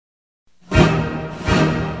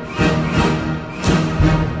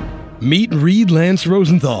Meet Reid Lance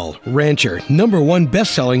Rosenthal, rancher, #1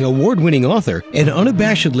 best-selling award-winning author, and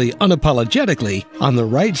unabashedly, unapologetically on the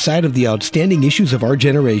right side of the outstanding issues of our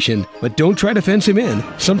generation. But don't try to fence him in.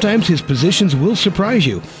 Sometimes his positions will surprise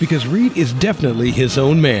you, because Reid is definitely his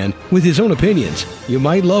own man, with his own opinions. You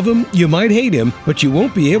might love him, you might hate him, but you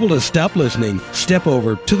won't be able to stop listening. Step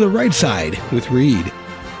over to the right side with Reid.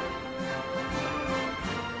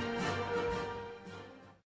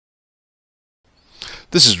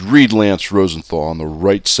 This is Reid Lance Rosenthal on the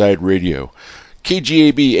Right Side Radio.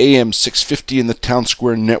 KGAB AM 650 in the Town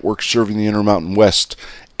Square Network serving the Intermountain West,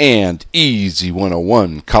 and Easy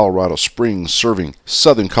 101 Colorado Springs serving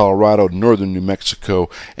southern Colorado, northern New Mexico,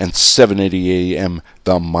 and 780 AM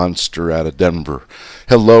The Monster out of Denver.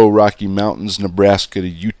 Hello, Rocky Mountains, Nebraska to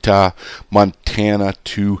Utah, Montana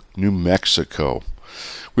to New Mexico.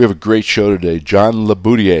 We have a great show today. John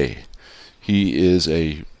LeBoutillier. He is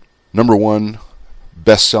a #1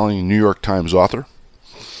 best-selling New York Times author.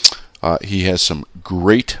 He has some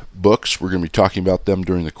great books. We're going to be talking about them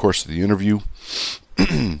during the course of the interview.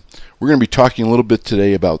 We're going to be talking a little bit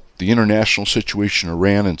today about the international situation,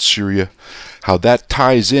 Iran and Syria, how that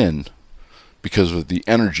ties in because of the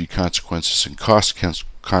energy consequences and cost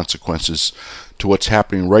consequences to what's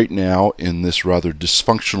happening right now in this rather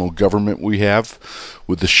dysfunctional government we have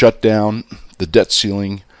with the shutdown, the debt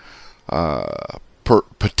ceiling,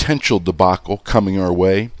 potential debacle coming our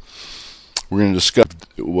way. We're going to discuss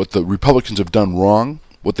what the Republicans have done wrong,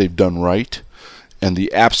 what they've done right, and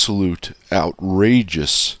the absolute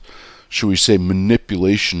outrageous, shall we say,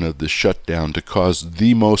 manipulation of the shutdown to cause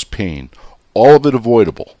the most pain, all of it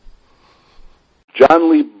avoidable. John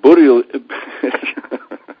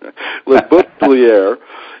LeBoutillier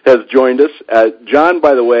has joined us. John,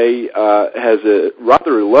 by the way, has a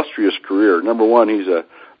rather illustrious career. #1, he's a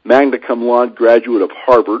magna cum laude graduate of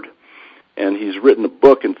Harvard, and he's written a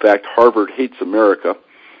book, in fact, Harvard Hates America,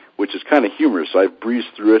 which is kind of humorous. I've breezed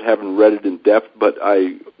through it, haven't read it in depth, but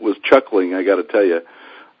I was chuckling, I got to tell you,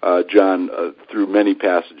 John, through many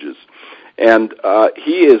passages. And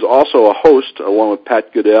he is also a host, along with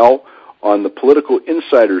Pat Caddell, on the Political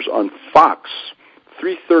Insiders on Fox,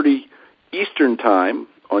 3:30 Eastern Time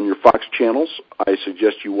on your Fox channels. I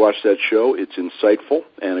suggest you watch that show. It's insightful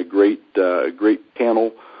and a great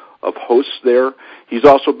panel of hosts there. He's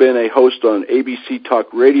also been a host on ABC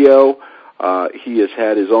Talk Radio. He has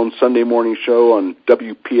had his own Sunday morning show on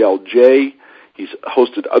WPLJ. He's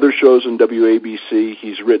hosted other shows on WABC.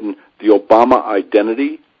 He's written The Obama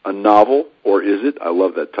Identity, a novel, or is it? I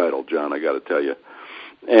love that title, John, I got to tell you.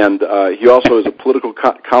 And he also is a political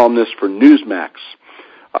columnist for Newsmax.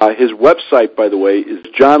 His website, by the way, is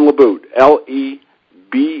John LeBout,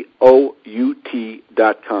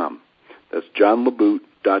 LeBout.com. That's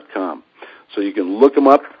johnlebout.com. So you can look him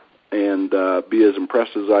up and be as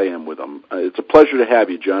impressed as I am with him. It's a pleasure to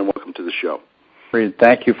have you, John. Welcome to the show. Reid,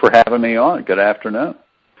 thank you for having me on. Good afternoon.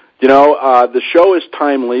 You know, the show is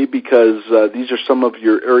timely because these are some of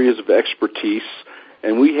your areas of expertise,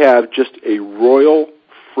 and we have just a royal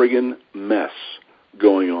friggin' mess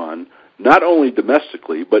going on, not only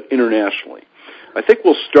domestically, but internationally. I think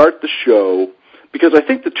we'll start the show, because I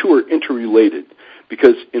think the two are interrelated,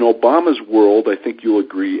 because in Obama's world, I think you'll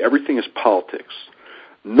agree, everything is politics.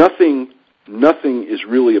 Nothing is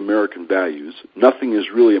really American values. Nothing is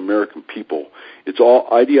really American people. It's all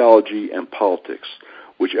ideology and politics.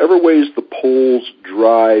 Whichever ways the polls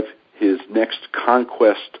drive his next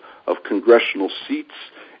conquest of congressional seats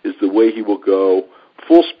is the way he will go.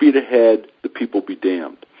 Full speed ahead, the people be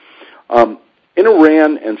damned. In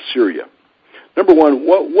Iran and Syria,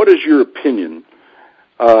 #1, what is your opinion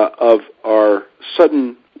of our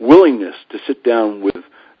sudden willingness to sit down with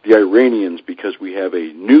the Iranians because we have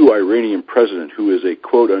a new Iranian president who is a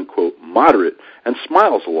quote-unquote moderate and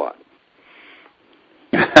smiles a lot?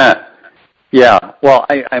 Yeah, well,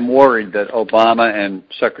 I'm worried that Obama and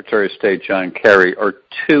Secretary of State John Kerry are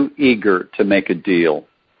too eager to make a deal.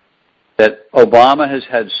 That Obama has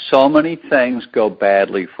had so many things go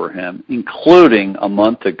badly for him, including a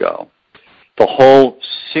month ago, the whole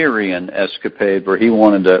Syrian escapade where he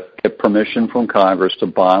wanted to get permission from Congress to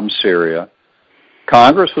bomb Syria.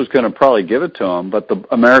 Congress was going to probably give it to him, but the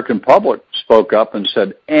American public spoke up and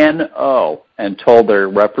said no, and told their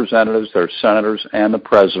representatives, their senators, and the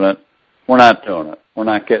president, we're not doing it. We're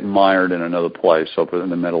not getting mired in another place over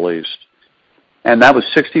in the Middle East. And that was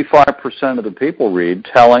 65% of the people, Reid,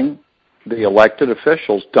 telling the elected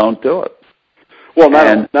officials, don't do it. Well,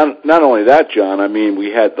 not only that, John, I mean,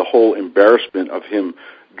 we had the whole embarrassment of him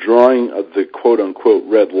drawing the quote-unquote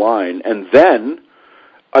red line, and then,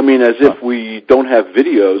 I mean, as if we don't have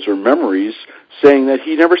videos or memories saying that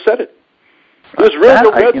he never said it. It was really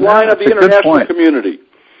the red line of the international community.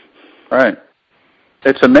 Right.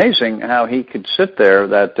 It's amazing how he could sit there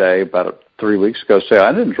that day, about 3 weeks ago, say,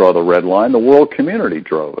 I didn't draw the red line, the world community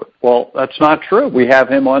drove it. Well, that's not true. We have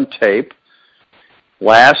him on tape.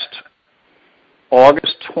 Last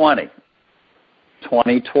August 20,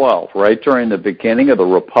 2012, right during the beginning of the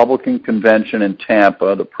Republican convention in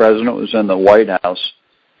Tampa, the president was in the White House,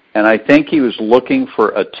 and I think he was looking for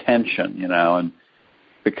attention, and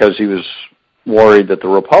because he was worried that the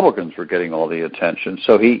Republicans were getting all the attention.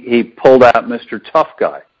 So he pulled out Mr. Tough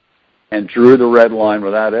Guy and drew the red line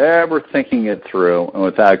without ever thinking it through and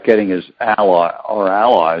without getting his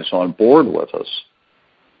allies on board with us.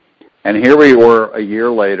 And here we were a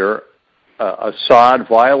year later. Assad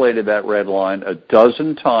violated that red line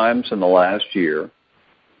 12 times in the last year.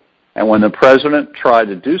 And when the president tried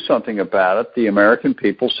to do something about it, the American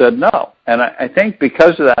people said no. And I think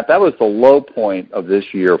because of that, that was the low point of this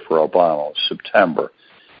year for Obama, September.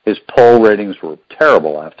 His poll ratings were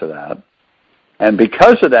terrible after that. And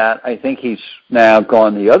because of that, I think he's now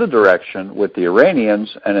gone the other direction with the Iranians,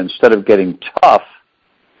 and instead of getting tough,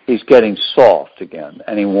 he's getting soft again.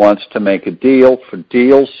 And he wants to make a deal for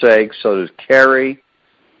deal's sake. So does Kerry.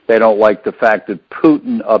 They don't like the fact that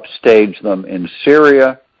Putin upstaged them in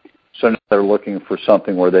Syria. So now they're looking for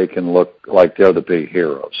something where they can look like they're the big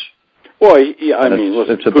heroes. Well, listen,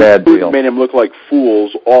 it's a bad deal. Putin made him look like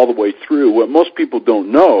fools all the way through. What most people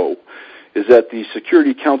don't know is that the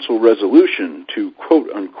Security Council resolution to,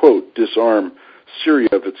 quote-unquote, disarm Syria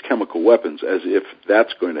of its chemical weapons, as if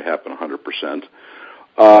that's going to happen 100%,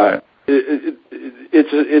 right.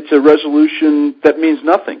 It's a resolution that means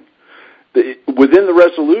nothing. Within the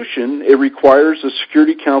resolution, it requires the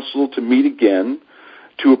Security Council to meet again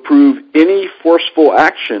to approve any forceful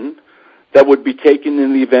action that would be taken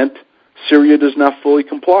in the event Syria does not fully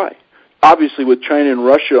comply. Obviously, with China and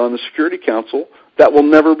Russia on the Security Council, that will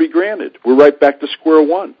never be granted. We're right back to square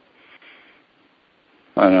one.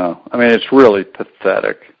 I know. I mean, it's really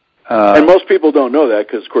pathetic. And most people don't know that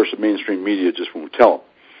because, of course, the mainstream media just won't tell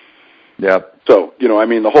them. Yep. So,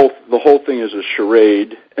 the whole thing is a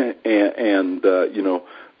charade, and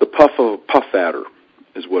the puff of a puff adder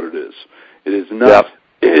is what it is. It is not. Yep.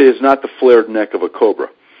 It is not the flared neck of a cobra.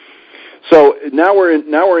 So now we're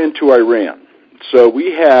into Iran. So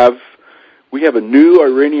we have a new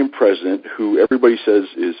Iranian president who everybody says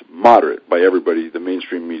is moderate by everybody, the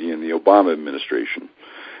mainstream media and the Obama administration.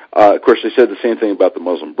 Of course, they said the same thing about the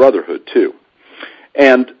Muslim Brotherhood too.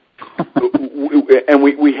 And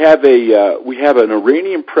we have an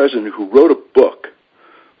Iranian president who wrote a book.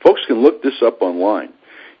 Folks can look this up online.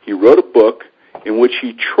 He wrote a book in which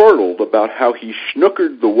he chortled about how he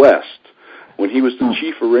snookered the West when he was the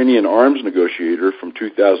chief Iranian arms negotiator from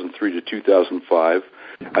 2003 to 2005.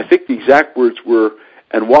 I think the exact words were,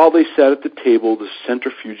 and while they sat at the table, the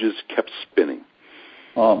centrifuges kept spinning.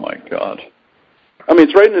 Oh, my God. I mean,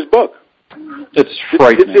 it's right in his book. It's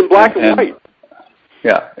frightening. It's in black and white.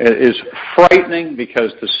 Yeah, it is frightening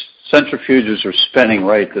because the centrifuges are spinning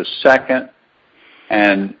right this second,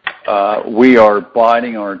 and we are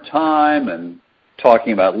biding our time and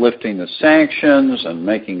talking about lifting the sanctions and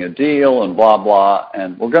making a deal and blah, blah,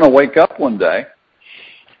 and we're going to wake up one day,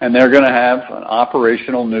 and they're going to have an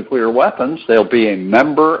operational nuclear weapons. They'll be a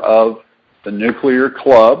member of the nuclear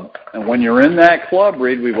club, and when you're in that club,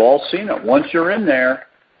 Reid, we've all seen it. Once you're in there,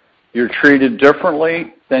 you're treated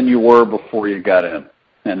differently than you were before you got in,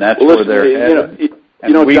 and that's where they're headed,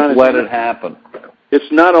 and we've let it happen.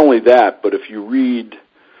 It's not only that, but if you read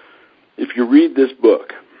this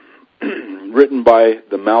book, written by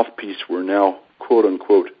the mouthpiece we're now,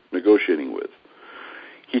 quote-unquote, negotiating with,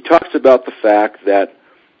 he talks about the fact that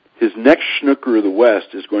his next snooker of the West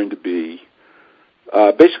is going to be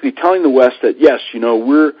basically telling the West that, yes,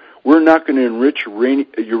 we're not going to enrich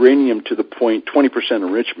uranium to the point 20%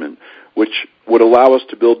 enrichment, which would allow us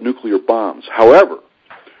to build nuclear bombs. However,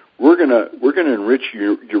 we're going to enrich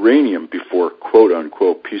uranium for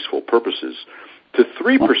quote-unquote peaceful purposes to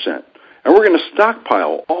 3%. And we're going to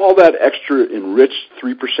stockpile all that extra enriched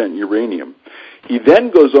 3% uranium. He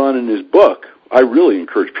then goes on in his book. I really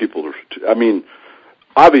encourage people to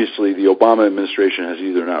obviously the Obama administration has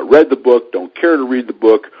either not read the book, don't care to read the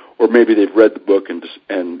book, or maybe they've read the book and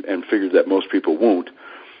figured that most people won't.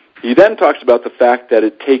 He then talks about the fact that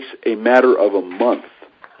it takes a matter of a month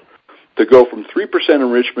to go from 3%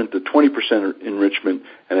 enrichment to 20% enrichment,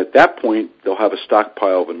 and at that point, they'll have a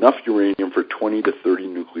stockpile of enough uranium for 20 to 30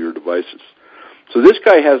 nuclear devices. So this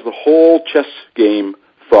guy has the whole chess game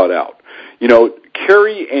thought out.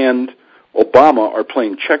 Kerry and Obama are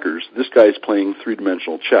playing checkers. This guy is playing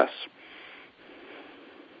three-dimensional chess.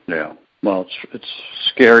 Yeah. Well, it's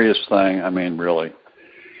scariest thing. I mean, really.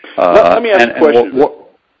 Let me ask a question.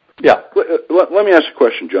 Yeah. Let me ask a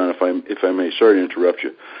question, John, if I may. Sorry to interrupt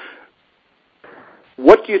you.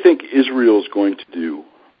 What do you think Israel is going to do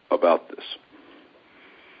about this?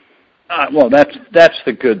 Well, that's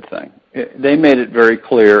the good thing. They made it very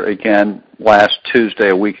clear again last Tuesday,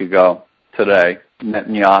 a week ago today.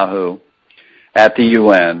 Netanyahu at the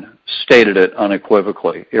UN stated it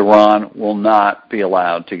unequivocally. Iran will not be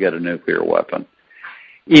allowed to get a nuclear weapon,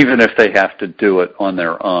 even if they have to do it on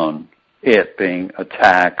their own. It being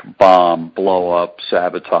attack, bomb, blow up,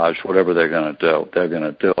 sabotage, whatever they're going to do, they're going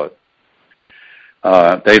to do it.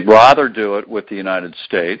 They'd rather do it with the United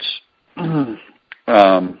States.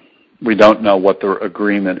 We don't know what the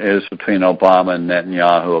agreement is between Obama and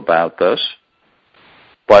Netanyahu about this.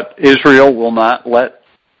 But Israel will not let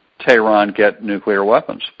Tehran get nuclear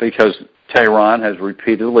weapons because Tehran has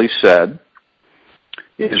repeatedly said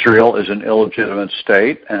Israel is an illegitimate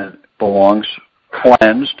state and belongs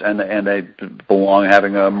cleansed and they belong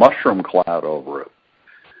having a mushroom cloud over it.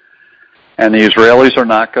 And the Israelis are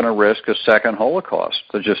not going to risk a second Holocaust.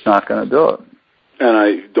 They're just not going to do it. And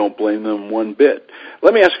I don't blame them one bit.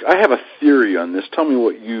 Let me ask, I have a theory on this. Tell me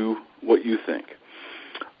what you think.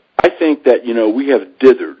 I think that, we have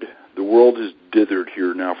dithered. The world has dithered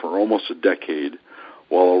here now for almost a decade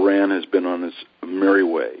while Iran has been on its merry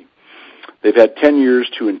way. They've had 10 years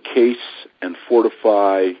to encase and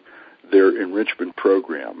fortify their enrichment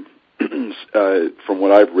program. From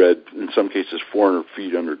what I've read, in some cases 400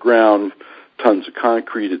 feet underground, tons of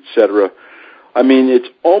concrete, etc. I mean, it's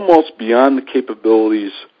almost beyond the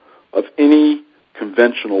capabilities of any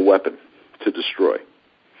conventional weapon to destroy.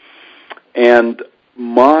 And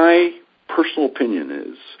my personal opinion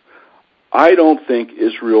is, I don't think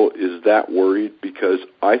Israel is that worried because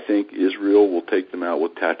I think Israel will take them out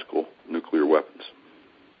with tactical nuclear weapons.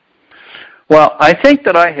 Well, I think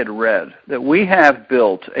that I had read that we have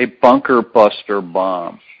built a bunker buster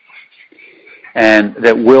bomb and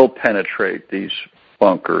that will penetrate these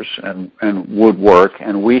bunkers and would work,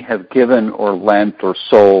 and we have given or lent or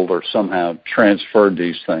sold or somehow transferred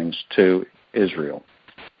these things to Israel.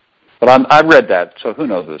 But I read that, so who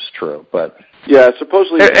knows if it's true. But yeah,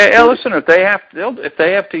 supposedly. Listen, if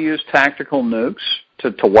they have to use tactical nukes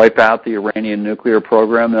to wipe out the Iranian nuclear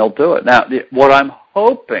program, they'll do it. Now, what I'm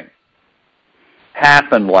hoping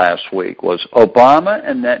happened last week was Obama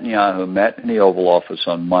and Netanyahu met in the Oval Office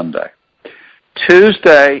on Monday.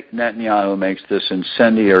 Tuesday, Netanyahu makes this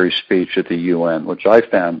incendiary speech at the UN, which I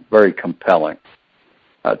found very compelling,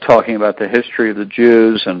 talking about the history of the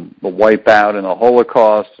Jews and the wipeout and the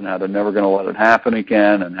Holocaust and how they're never going to let it happen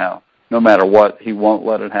again and how no matter what, he won't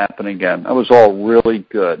let it happen again. That was all really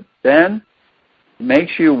good. Then it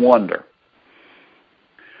makes you wonder,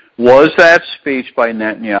 was that speech by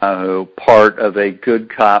Netanyahu part of a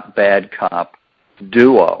good cop, bad cop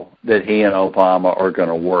duo that he and Obama are going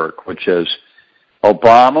to work, which is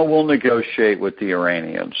Obama will negotiate with the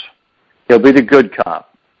Iranians. He'll be the good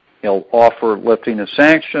cop. He'll offer lifting of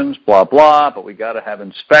sanctions, blah, blah, but we got to have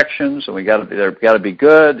inspections, and they've got to be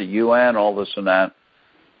good, the UN, all this and that.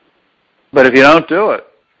 But if you don't do it,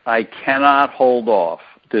 I cannot hold off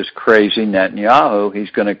this crazy Netanyahu.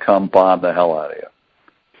 He's going to come bomb the hell out of you.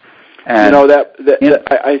 And,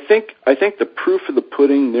 I think the proof of the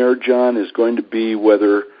pudding there, John, is going to be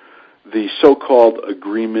whether the so-called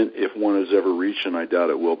agreement, if one is ever reached, and I doubt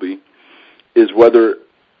it will be, is whether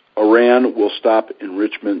Iran will stop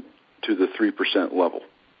enrichment to the 3% level,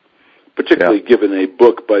 particularly given a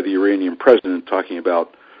book by the Iranian president talking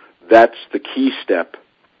about that's the key step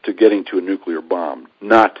to getting to a nuclear bomb,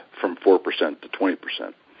 not from 4% to 20%.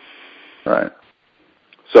 Right.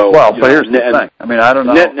 So, but here's the thing. I mean, I don't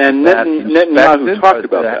know. Netanyahu talked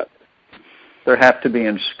about that. There have to be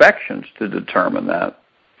inspections to determine that.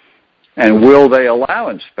 And will they allow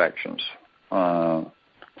inspections? I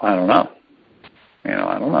don't know.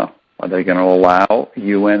 I don't know. Are they going to allow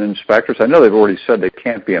UN inspectors? I know they've already said they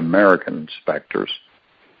can't be American inspectors.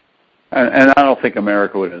 And I don't think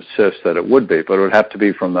America would insist that it would be, but it would have to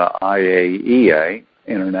be from the IAEA,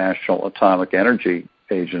 International Atomic Energy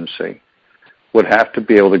Agency, would have to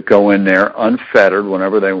be able to go in there unfettered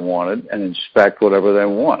whenever they wanted and inspect whatever they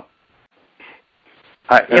want.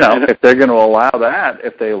 If they're going to allow that,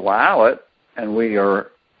 if they allow it, and we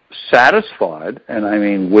are satisfied, and I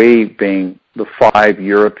mean we being the 5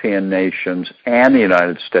 European nations and the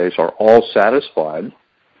United States are all satisfied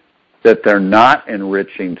that they're not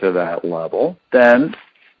enriching to that level, then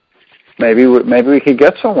maybe we could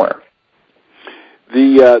get somewhere.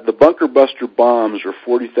 The bunker buster bombs are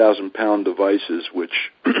 40,000-pound devices, which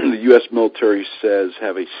the U.S. military says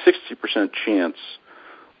have a 60% chance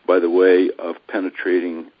by the way of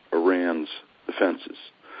penetrating Iran's defenses.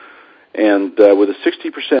 And with a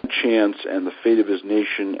 60% chance and the fate of his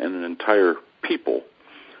nation and an entire people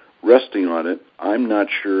resting on it, I'm not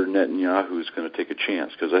sure Netanyahu is going to take a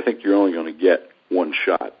chance, because I think you're only going to get one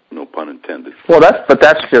shot, no pun intended. Well,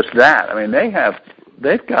 that's just that. I mean,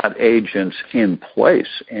 they've got agents in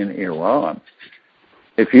place in Iran.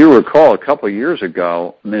 If you recall, a couple of years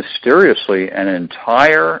ago, mysteriously, an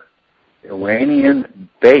entire Iranian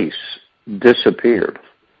base disappeared,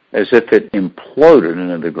 as if it imploded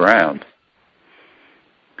into the ground.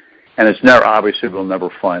 And it's never, obviously we'll never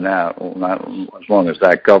find out, well, not as long as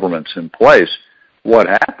that government's in place, what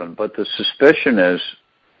happened. But the suspicion is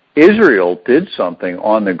Israel did something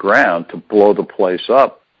on the ground to blow the place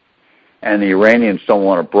up, and the Iranians don't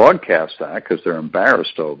want to broadcast that because they're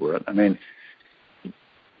embarrassed over it. I mean,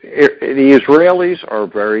 the Israelis are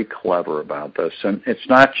very clever about this, and it's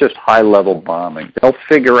not just high-level bombing. They'll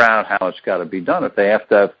figure out how it's got to be done. If they have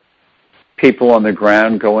to have people on the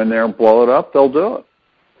ground go in there and blow it up, they'll do it.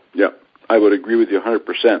 Yeah, I would agree with you 100%.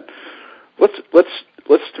 Let's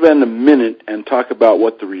spend a minute and talk about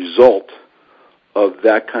what the result of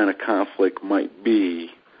that kind of conflict might be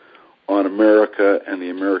on America and the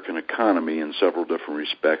American economy in several different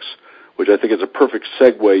respects, which I think is a perfect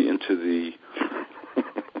segue into the,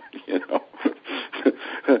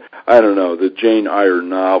 the Jane Eyre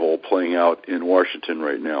novel playing out in Washington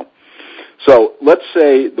right now. So let's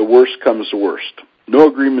say the worst comes to worst. No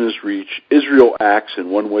agreement is reached. Israel acts in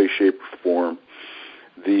one way, shape, or form.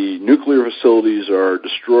 The nuclear facilities are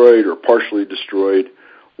destroyed or partially destroyed.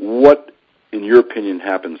 What, in your opinion,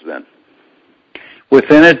 happens then?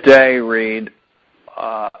 Within a day, Reid,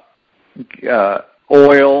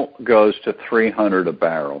 oil goes to $300 a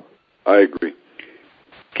barrel. I agree.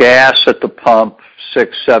 Gas at the pump,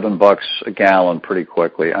 $6-7 a gallon pretty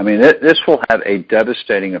quickly. I mean, this will have a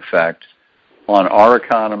devastating effect on our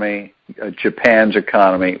economy, Japan's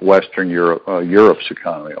economy, Western Europe, Europe's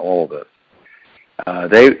economy, all of it.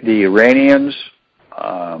 The Iranians,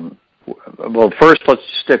 well, first let's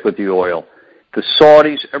stick with the oil. The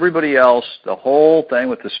Saudis, everybody else, the whole thing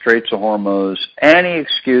with the Straits of Hormuz, any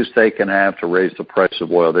excuse they can have to raise the price of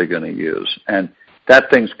oil, they're going to use. And that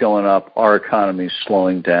thing's going up. Our economy's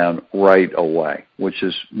slowing down right away, which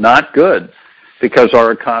is not good because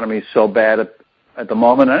our economy is so bad at the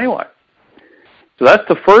moment anyway. So that's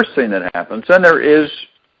the first thing that happens. Then there is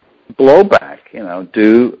blowback.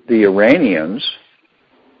 Do the Iranians,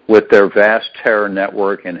 with their vast terror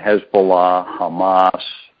network in Hezbollah, Hamas,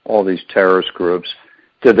 all these terrorist groups,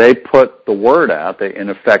 do they put the word out? In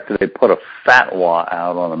effect, do they put a fatwa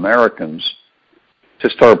out on Americans to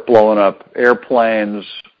start blowing up airplanes,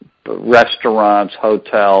 restaurants,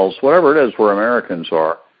 hotels, whatever it is where Americans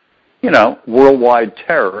are? Worldwide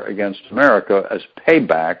terror against America as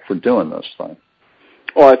payback for doing this thing.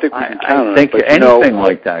 Well, I think we can count on it. I think anything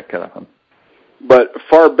like that could happen. But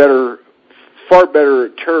far better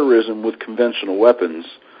terrorism with conventional weapons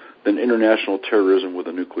than international terrorism with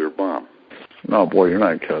a nuclear bomb. No, boy, you're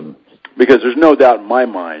not kidding. Because there's no doubt in my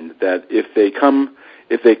mind that if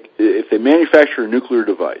they manufacture a nuclear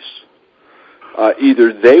device,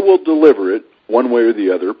 either they will deliver it one way or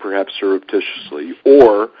the other, perhaps surreptitiously,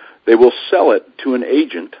 or they will sell it to an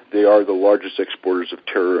agent. They are the largest exporters of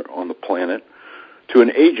terror on the planet. To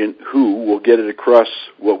an agent who will get it across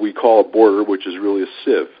what we call a border, which is really a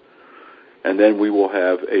sieve. And then we will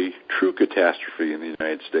have a true catastrophe in the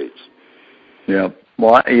United States. Yeah.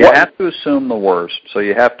 Well, you have to assume the worst. So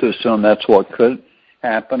you have to assume that's what could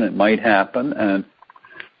happen, it might happen, and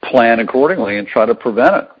plan accordingly and try to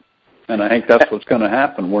prevent it. And I think that's what's going to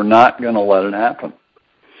happen. We're not going to let it happen.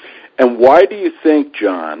 And why do you think,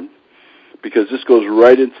 John, because this goes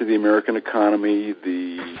right into the American economy,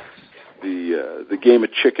 the game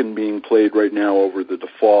of chicken being played right now over the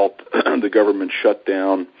default, the government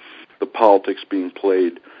shutdown, the politics being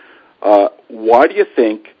played. Why do you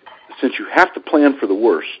think, since you have to plan for the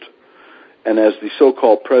worst, and as the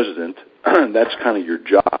so-called president, that's kind of your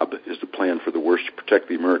job, is to plan for the worst to protect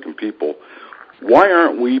the American people, why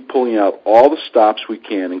aren't we pulling out all the stops we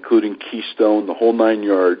can, including Keystone, the whole 9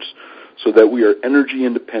 yards, so that we are energy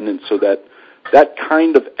independent, so that that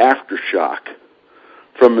kind of aftershock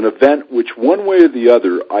from an event which one way or the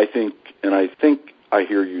other, I think I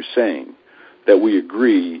hear you saying, that we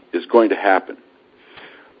agree is going to happen.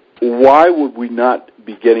 Why would we not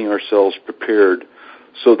be getting ourselves prepared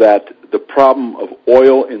so that the problem of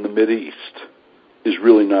oil in the Mideast is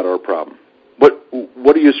really not our problem?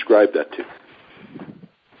 What do you ascribe that to?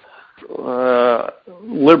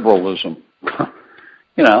 Liberalism.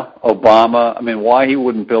 Obama, why he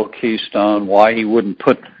wouldn't build Keystone, why he wouldn't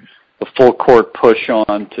put the full court push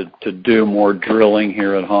on to do more drilling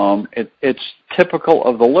here at home. It's typical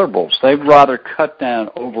of the liberals. They'd rather cut down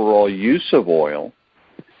overall use of oil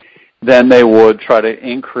than they would try to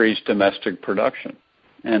increase domestic production.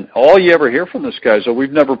 And all you ever hear from this guy is,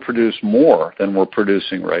 we've never produced more than we're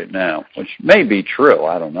producing right now, which may be true.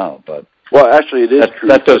 I don't know. But well, actually, it is true.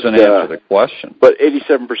 That doesn't answer the question. But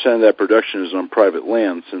 87% of that production is on private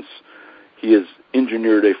land, since he has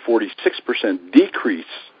engineered a 46% decrease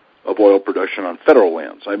of oil production on federal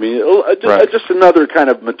lands. I mean, just another kind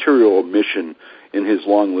of material omission in his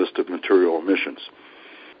long list of material omissions.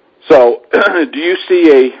 So, do you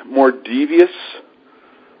see a more devious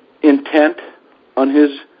intent on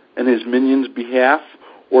his and his minions' behalf,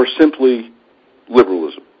 or simply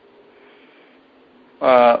liberalism?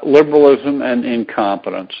 Liberalism and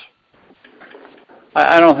incompetence.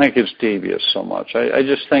 I don't think it's devious so much. I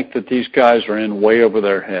just think that these guys are in way over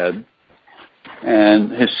their head,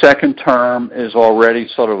 and his second term is already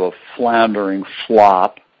sort of a floundering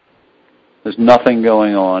flop. There's nothing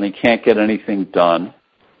going on. He can't get anything done.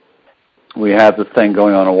 We have the thing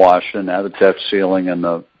going on in Washington now, the debt ceiling and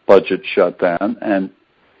the budget shutdown, and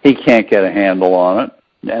he can't get a handle on it,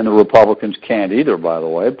 and the Republicans can't either, by the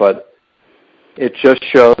way, but it just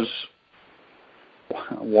shows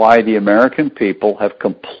why the American people have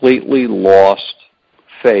completely lost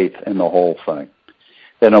faith in the whole thing.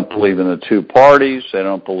 They don't believe in the two parties. They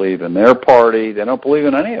don't believe in their party. They don't believe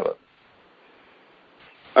in any of it.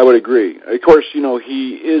 I would agree. Of course, he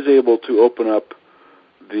is able to open up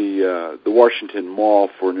the Washington Mall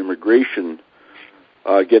for an immigration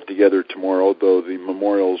get-together tomorrow, though the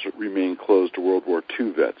memorials remain closed to World War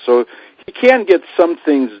II vets. So he can get some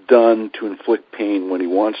things done to inflict pain when he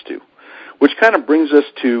wants to, which kind of brings us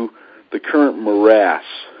to the current morass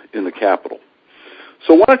in the Capitol.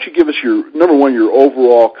 So why don't you give us your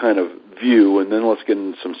overall kind of view, and then let's get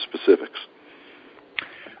into some specifics.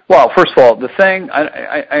 Well, first of all, the thing,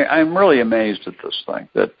 I'm really amazed at this thing,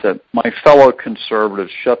 that my fellow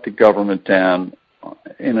conservatives shut the government down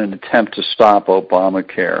in an attempt to stop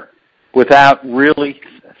Obamacare without really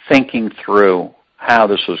thinking through how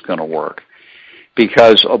this was going to work.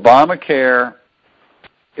 Because Obamacare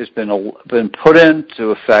has been put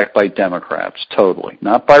into effect by Democrats, totally.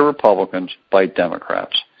 Not by Republicans, by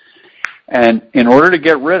Democrats. And in order to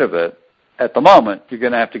get rid of it, at the moment, you're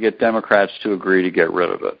going to have to get Democrats to agree to get rid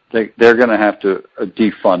of it. They're going to have to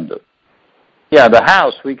defund it. Yeah, the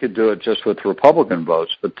House, we could do it just with Republican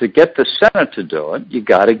votes, but to get the Senate to do it, you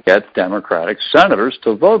got to get Democratic senators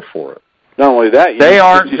to vote for it. Not only that, they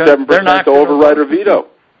aren't 67% to override or veto.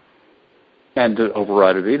 And to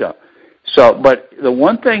override or veto. So, but the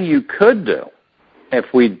one thing you could do, if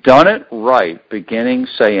we'd done it right, beginning,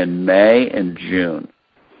 say, in May and June,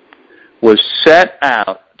 was set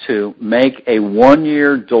out to make a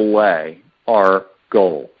one-year delay our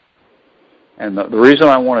goal. And the reason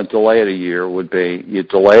I want to delay it a year would be you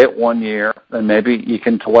delay it 1 year, and maybe you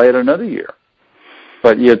can delay it another year.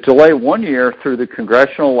 But you delay 1 year through the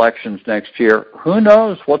congressional elections next year, who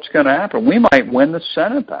knows what's going to happen? We might win the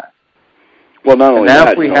Senate back. Well, not only that,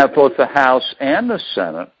 now if we have both the House and the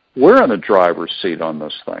Senate, we're in the driver's seat on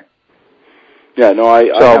this thing. Yeah, no, I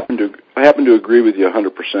happen to agree with you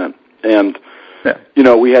 100%. And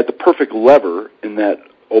we had the perfect lever in that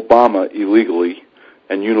Obama illegally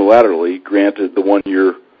and unilaterally granted the 1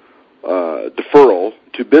 year deferral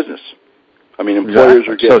to business. I mean, employers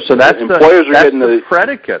are getting getting the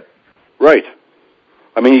predicate, right?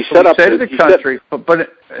 I mean, he set up the country, but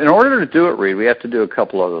in order to do it, Reid, we have to do a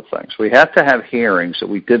couple other things. We have to have hearings that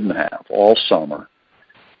we didn't have all summer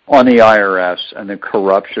on the IRS and the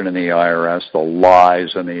corruption in the IRS, the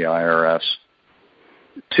lies in the IRS,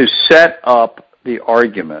 to set up the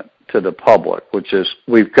argument to the public, which is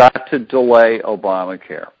we've got to delay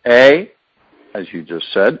Obamacare. As you just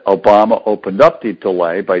said, Obama opened up the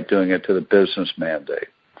delay by doing it to the business mandate.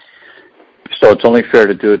 So it's only fair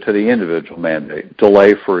to do it to the individual mandate.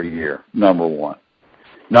 Delay for a year, number one.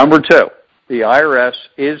 Number two, the IRS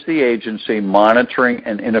is the agency monitoring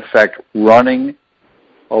and, in effect, running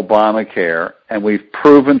Obamacare, and we've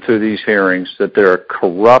proven through these hearings that they're a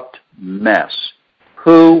corrupt mess.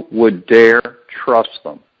 Who would dare trust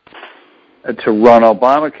them to run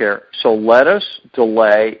Obamacare? So let us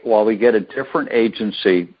delay while we get a different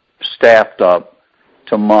agency staffed up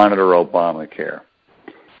to monitor Obamacare.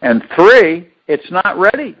 And three, it's not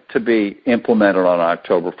ready to be implemented on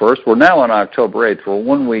October 1st. We're now on October 8th. We're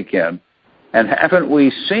 1 weekend. And haven't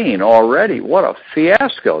we seen already what a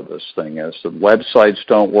fiasco this thing is? The websites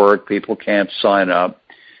don't work. People can't sign up.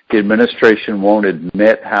 The administration won't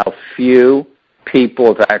admit how few people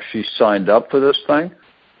have actually signed up for this thing.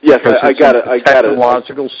 Yes, I got it.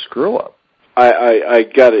 Technological screw up. I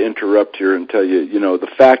got to interrupt here and tell you,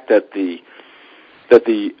 the fact that the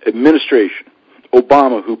administration,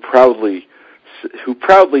 Obama, who proudly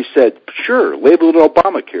said, sure, label it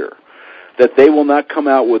Obamacare, that they will not come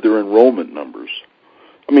out with their enrollment numbers.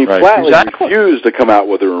 I mean, flatly refused to come out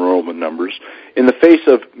with their enrollment numbers in the face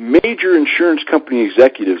of major insurance company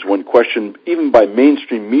executives when questioned, even by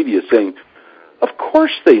mainstream media, saying, of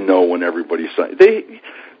course they know when everybody signs.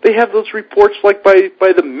 They have those reports like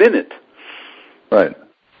by the minute. Right.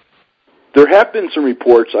 There have been some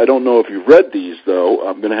reports. I don't know if you've read these, though.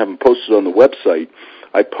 I'm going to have them posted on the website.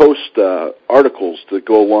 I post articles that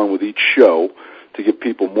go along with each show to give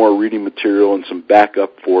people more reading material and some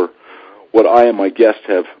backup for what I and my guest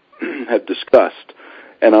have discussed.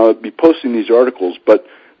 And I'll be posting these articles, but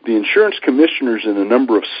the insurance commissioners in a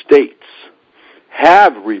number of states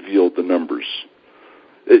have revealed the numbers.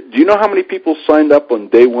 Do you know how many people signed up on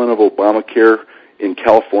day one of Obamacare in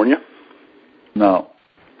California? No.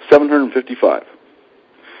 755.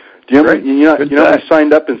 Do you know how many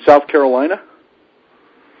signed up in South Carolina?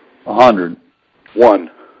 100. One.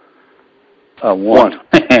 One.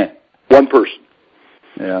 One person.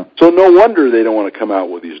 Yeah. So no wonder they don't want to come out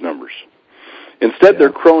with these numbers. Instead,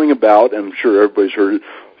 they're crowing about, and I'm sure everybody's heard it,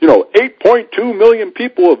 8.2 million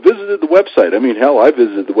people have visited the website. I mean, hell, I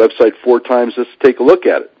visited the website 4 times just to take a look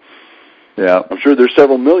at it. Yeah. I'm sure there's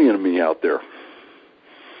several million of me out there.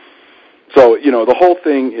 So, the whole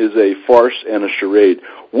thing is a farce and a charade.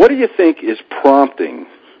 What do you think is prompting?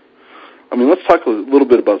 I mean, let's talk a little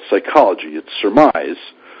bit about psychology. It's surmise.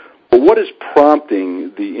 But what is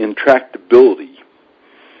prompting the intractability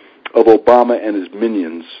of Obama and his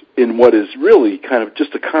minions in what is really kind of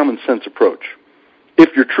just a common sense approach,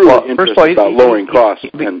 if you're truly interested about lowering costs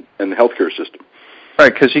and the healthcare system?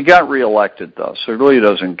 Right, because he got reelected, though, so he really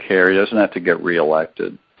doesn't care. He doesn't have to get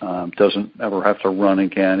reelected. Doesn't ever have to run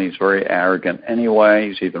again. He's very arrogant anyway.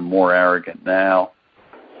 He's even more arrogant now.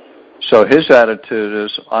 So his attitude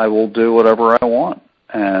is, I will do whatever I want.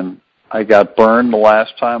 And I got burned the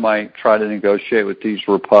last time I tried to negotiate with these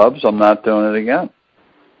Repubs. I'm not doing it again.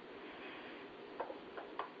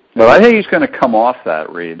 But I think he's going to come off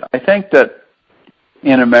that, Reid. I think that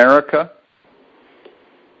in America,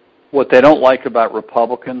 what they don't like about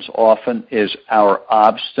Republicans often is our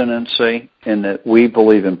obstinacy in that we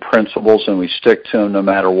believe in principles and we stick to them no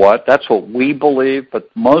matter what. That's what we believe, but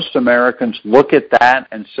most Americans look at that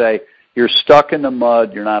and say, you're stuck in the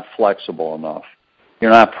mud, you're not flexible enough.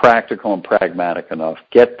 You're not practical and pragmatic enough.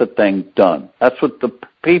 Get the thing done. That's what the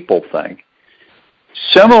people think.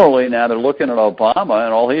 Similarly, now they're looking at Obama,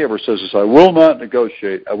 and all he ever says is, I will not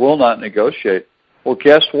negotiate. I will not negotiate. Well,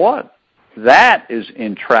 guess what? That is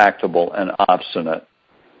intractable and obstinate,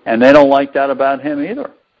 and they don't like that about him either.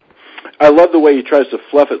 I love the way he tries to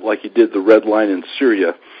fluff it like he did the red line in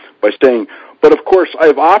Syria by saying, but of course I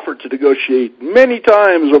have offered to negotiate many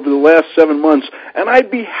times over the last 7 months, and I'd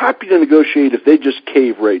be happy to negotiate if they just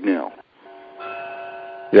cave right now.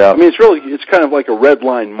 Yeah. I mean, it's kind of like a red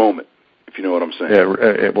line moment, if you know what I'm saying.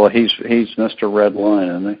 Yeah, well, he's Mr. Red Line,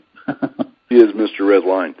 isn't he? He is Mr. Red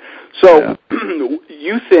Line. So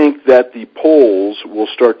you think that the polls will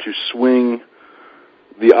start to swing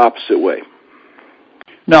the opposite way?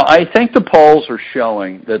 No, I think the polls are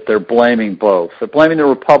showing that they're blaming both. They're blaming the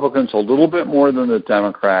Republicans a little bit more than the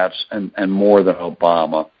Democrats and more than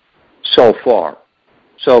Obama so far.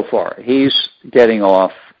 So far. He's getting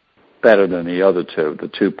off better than the other two.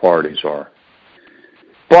 The two parties are.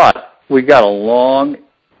 But we got a long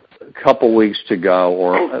couple weeks to go,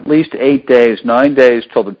 or at least 8 days, 9 days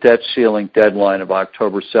till the debt ceiling deadline of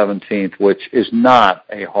October 17th, which is not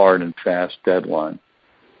a hard and fast deadline.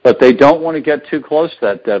 But they don't want to get too close to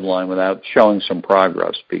that deadline without showing some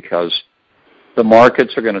progress, because the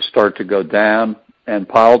markets are going to start to go down, and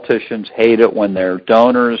politicians hate it when their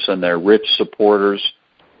donors and their rich supporters,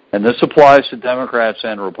 and this applies to Democrats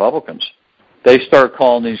and Republicans, they start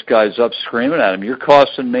calling these guys up, screaming at them, you're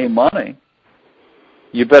costing me money.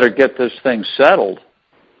 You better get this thing settled.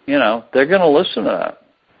 They're going to listen to that.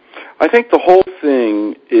 I think the whole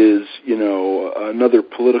thing is, another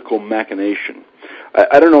political machination.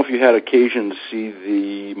 I don't know if you had occasion to see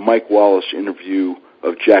the Mike Wallace interview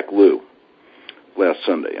of Jack Lew last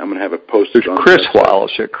Sunday. I'm going to have it posted on Chris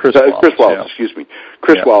Wallace. Chris Wallace, excuse me.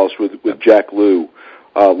 Chris Wallace with Jack Lew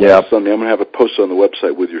last Sunday. I'm going to have it posted on the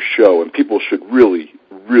website with your show, and people should really,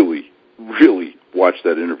 really, really watch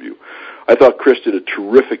that interview. I thought Chris did a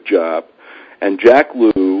terrific job, and Jack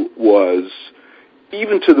Lew was,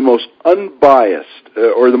 even to the most unbiased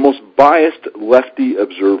or the most biased lefty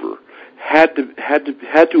observer, had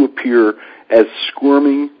to appear as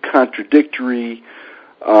squirming, contradictory,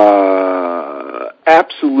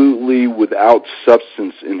 absolutely without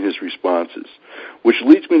substance in his responses, which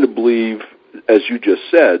leads me to believe, as you just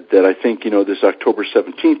said, that I think, this October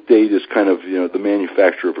 17th date is kind of, the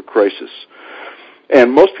manufacture of a crisis.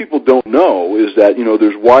 And most people don't know is that,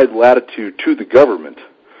 there's wide latitude to the government,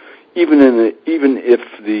 even if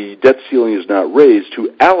the debt ceiling is not raised,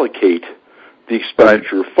 to allocate the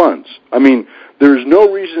expenditure of funds. I mean, there's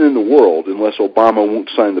no reason in the world, unless Obama won't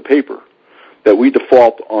sign the paper, that we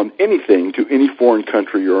default on anything to any foreign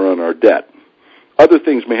country or on our debt. Other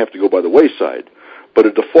things may have to go by the wayside, but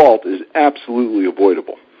a default is absolutely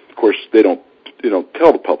avoidable. Of course, they don't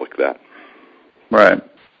tell the public that. Right.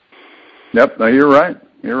 Yep. No, you're right.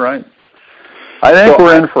 You're right. I think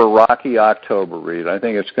we're in for a rocky October, Reid. I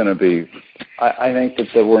think it's going to be. I think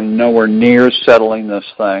that we're nowhere near settling this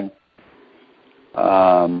thing.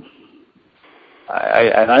 And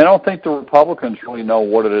I don't think the Republicans really know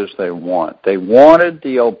what it is they want. They wanted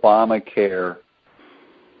the ObamaCare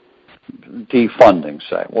defunding,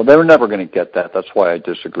 say. Well, they were never going to get that. That's why I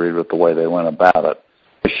disagreed with the way they went about it.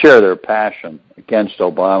 I share their passion against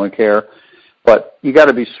Obamacare, but you got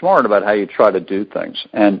to be smart about how you try to do things.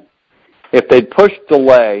 And if they'd pushed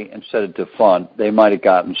delay instead of defund, they might have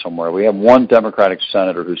gotten somewhere. We have one Democratic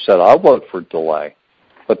senator who said, I'll vote for delay.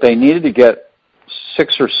 But they needed to get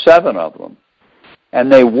 6 or 7 of them. And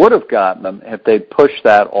they would have gotten them if they'd pushed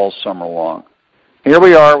that all summer long. Here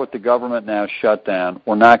we are with the government now shut down.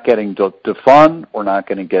 We're not getting defund. We're not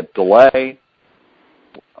going to get delay.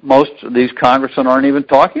 Most of these congressmen aren't even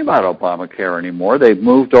talking about Obamacare anymore. They've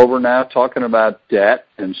moved over now talking about debt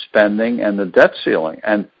and spending and the debt ceiling.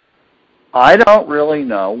 And I don't really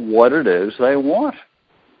know what it is they want.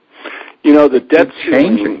 The debt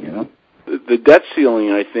ceiling, the debt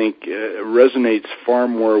ceiling, I think, resonates far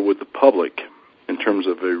more with the public in terms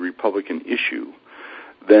of a Republican issue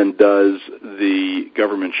than does the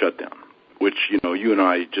government shutdown, which, you and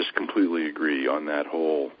I just completely agree on that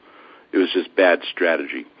whole, it was just bad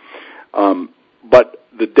strategy. But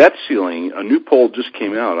the debt ceiling, a new poll just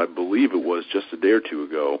came out, I believe it was just a day or two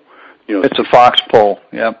ago. It's a Fox poll,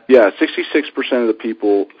 yeah. Yeah, 66% of the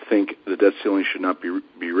people think the debt ceiling should not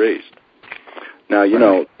be raised. Now,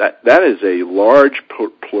 that is a large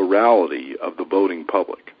plurality of the voting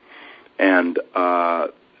public. And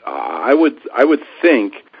I would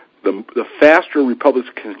think the faster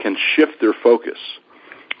Republicans can shift their focus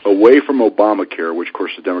away from Obamacare, which of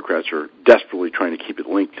course the Democrats are desperately trying to keep it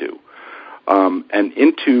linked to, and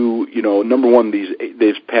into number one,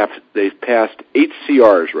 they've passed 8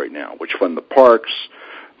 CRs right now, which fund the parks,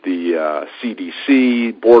 the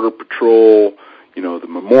CDC, Border Patrol, the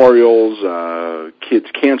memorials,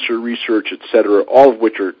 kids' cancer research, etc., all of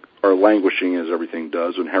which are languishing, as everything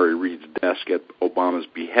does, on Harry Reid's desk at Obama's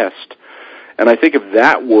behest. And I think if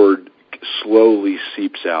that word slowly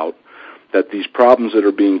seeps out, that these problems that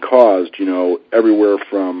are being caused, everywhere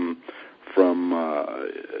from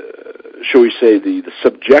shall we say, the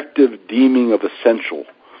subjective deeming of essential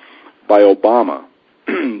by Obama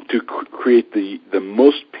to create the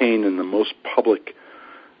most pain and the most public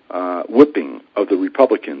whipping of the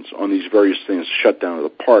Republicans on these various things, shutdown of the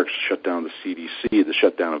parks, shutdown of the CDC, the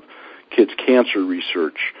shutdown of kids' cancer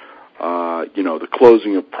research, the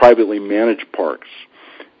closing of privately managed parks,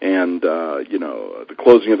 and the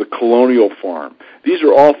closing of the Colonial Farm. These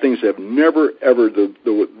are all things that have never ever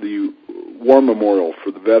the War Memorial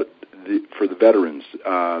for the veterans,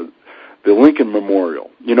 the Lincoln Memorial.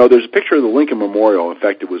 There's a picture of the Lincoln Memorial. In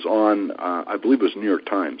fact, it was on I believe it was New York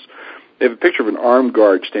Times. They have a picture of an armed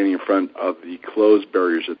guard standing in front of the closed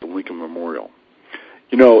barriers at the Lincoln Memorial.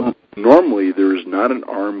 Normally there is not an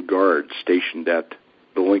armed guard stationed at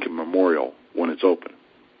the Lincoln Memorial when it's open.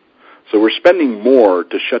 So we're spending more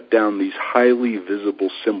to shut down these highly visible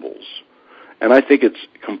symbols. And I think it's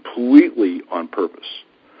completely on purpose.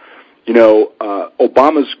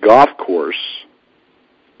 Obama's golf course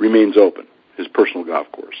remains open, his personal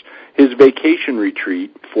golf course. His vacation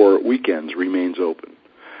retreat for weekends remains open.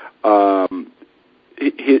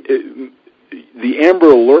 The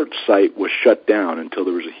Amber Alert site was shut down until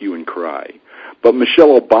there was a hue and cry. But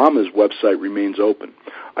Michelle Obama's website remains open.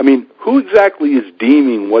 I mean, who exactly is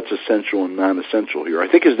deeming what's essential and non-essential here? I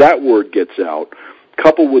think as that word gets out,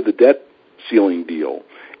 coupled with the debt ceiling deal,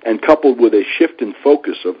 and coupled with a shift in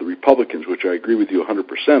focus of the Republicans, which I agree with you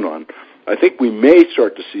 100% on, I think we may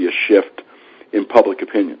start to see a shift in public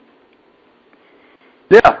opinion.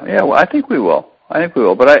 Yeah, well, I think we will.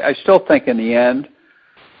 But I still think in the end,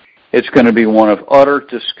 it's going to be one of utter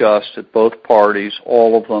disgust at both parties,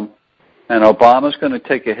 all of them. And Obama's going to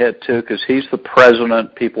take a hit, too, because he's the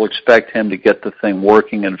president. People expect him to get the thing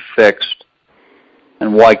working and fixed.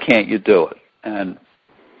 And why can't you do it? And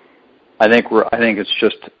I think it's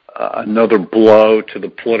just another blow to the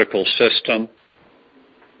political system.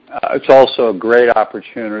 It's also a great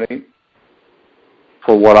opportunity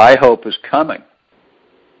for what I hope is coming,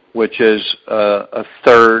 which is a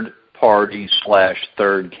third party /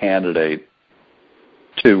 third candidate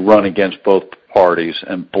to run against both parties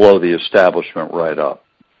and blow the establishment right up.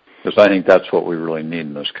 Because I think that's what we really need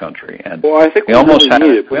in this country. And well, I think we almost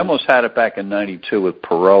had it back in '92 with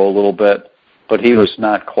Perot a little bit, but he was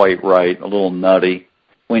not quite right, a little nutty.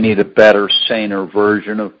 We need a better, saner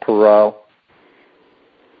version of Perot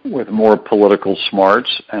with more political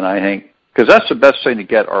smarts. And I think, because that's the best thing to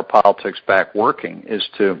get our politics back working, is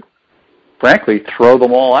to, frankly, throw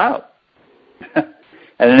them all out.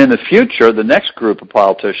 And in the future, the next group of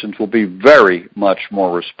politicians will be very much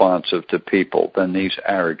more responsive to people than these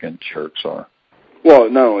arrogant jerks are. Well,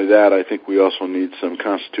 not only that, I think we also need some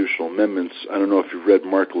constitutional amendments. I don't know if you've read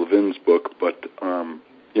Mark Levin's book, but,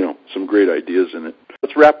 some great ideas in it.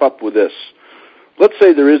 Let's wrap up with this. Let's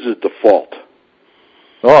say there is a default.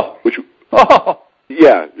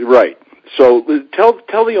 Yeah, right. So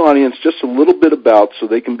tell the audience just a little bit about, so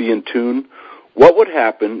they can be in tune, what would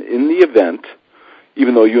happen in the event,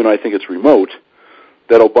 even though you and I think it's remote,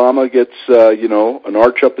 that Obama gets, an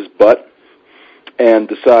arch up his butt and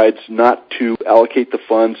decides not to allocate the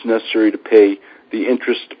funds necessary to pay the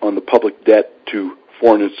interest on the public debt to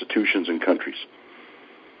foreign institutions and countries.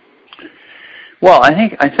 Well, I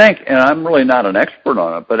think, and I'm really not an expert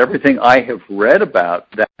on it, but everything I have read about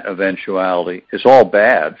that eventuality is all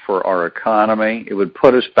bad for our economy. It would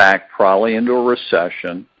put us back probably into a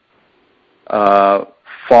recession.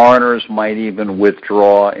 Foreigners might even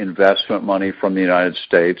withdraw investment money from the United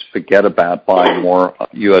States, forget about buying more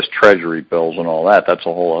U.S. Treasury bills and all that. That's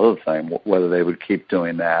a whole other thing, whether they would keep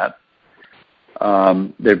doing that.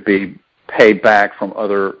 There'd be payback from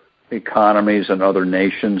other economies and other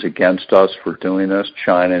nations against us for doing this.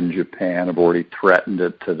 China and Japan have already threatened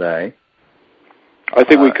it today. I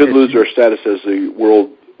think we could lose our status as the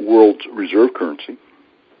world's reserve currency.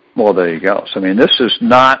 Well, there you go. So, this is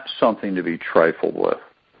not something to be trifled with.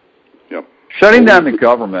 Yep. Shutting down the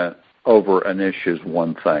government over an issue is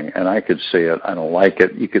one thing, and I could see it. I don't like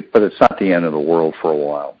it. But it's not the end of the world for a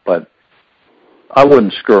while. But I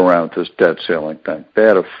wouldn't screw around with this debt ceiling thing. They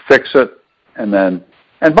had to fix it, and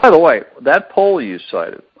by the way, that poll you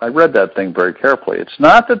cited, I read that thing very carefully. It's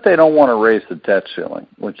not that they don't want to raise the debt ceiling,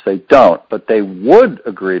 which they don't, but they would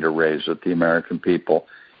agree to raise it, the American people,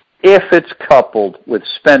 if it's coupled with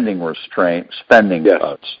spending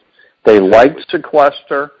cuts. They like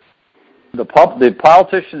sequester. The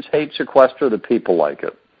politicians hate sequester. The people like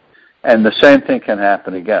it. And the same thing can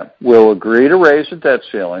happen again. We'll agree to raise the debt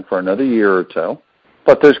ceiling for another year or two,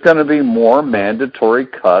 but there's going to be more mandatory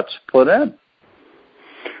cuts put in.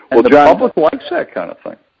 And the public likes that kind of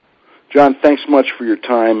thing. John, thanks much for your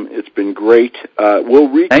time. It's been great. We'll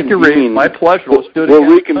reconvene. Thank you, Reid. My pleasure. Let's do it again.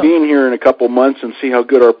 We'll reconvene here in a couple months and see how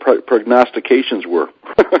good our prognostications were.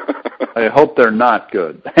 I hope they're not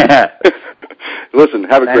good. Listen,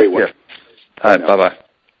 have a great one. All right, bye-bye.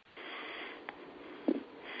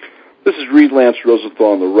 This is Reid Lance Rosenthal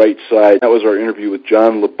on the right side. That was our interview with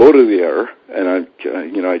John LeBoutillier, and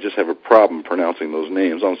I just have a problem pronouncing those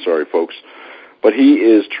names. I'm sorry, folks. But he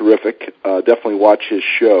is terrific. Definitely watch his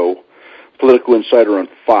show, Political Insider on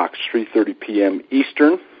Fox, 3:30 p.m.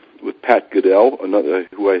 Eastern, with Pat Caddell, another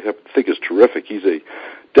who I think is terrific. He's a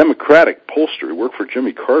Democratic pollster. He worked for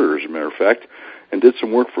Jimmy Carter, as a matter of fact, and did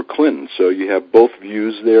some work for Clinton. So you have both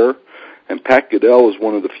views there. And Pat Caddell is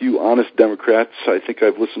one of the few honest Democrats I think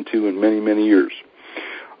I've listened to in many, many years.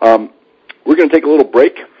 We're going to take a little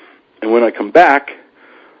break, and when I come back,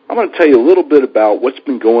 I'm going to tell you a little bit about what's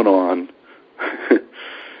been going on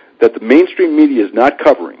that the mainstream media is not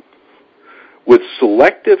covering, with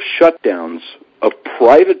selective shutdowns of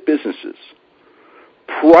private businesses,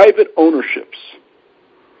 private ownerships,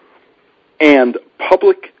 and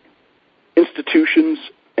public institutions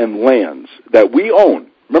and lands that we own.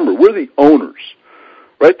 Remember, we're the owners,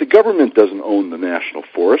 right? The government doesn't own the national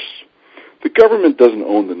forests. The government doesn't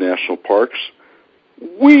own the national parks.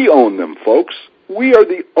 We own them, folks. We are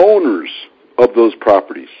the owners of those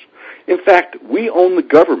properties. In fact, we own the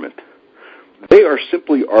government. They are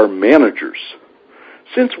simply our managers.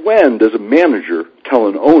 Since when does a manager tell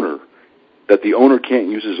an owner that the owner can't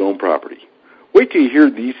use his own property? Wait till you hear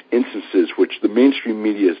these instances which the mainstream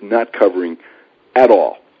media is not covering at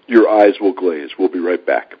all. Your eyes will glaze. We'll be right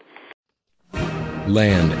back.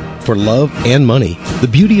 Land. For love and money, the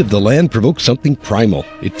beauty of the land provokes something primal.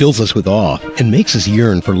 It fills us with awe and makes us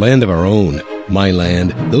yearn for land of our own. My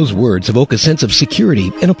land, those words evoke a sense of security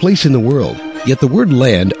and a place in the world. Yet the word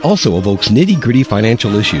land also evokes nitty-gritty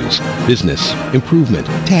financial issues, business, improvement,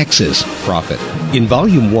 taxes, profit. In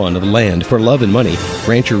Volume 1 of Land for Love and Money,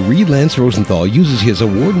 rancher Reid Rosenthal uses his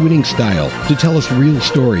award-winning style to tell us real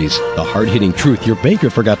stories, the hard-hitting truth your banker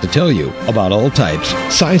forgot to tell you about all types,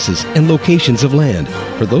 sizes, and locations of land.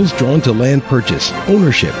 For those drawn to land purchase,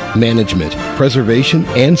 ownership, management, preservation,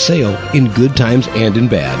 and sale in good times and in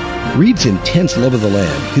bad. Reid's intense love of the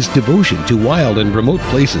land, his devotion to wild and remote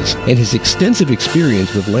places, and his extensive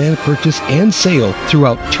experience with land purchase and sale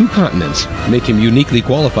throughout 2 continents make him uniquely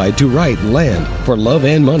qualified to write Land for Love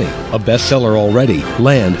and Money. A bestseller already,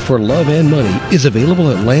 Land for Love and Money is available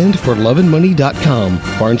at landforloveandmoney.com,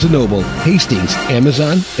 Barnes & Noble, Hastings,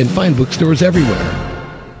 Amazon, and fine bookstores everywhere.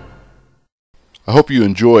 I hope you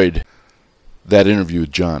enjoyed that interview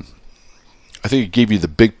with John. I think it gave you the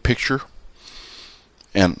big picture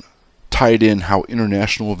and tied in how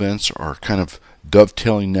international events are kind of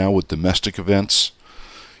dovetailing now with domestic events.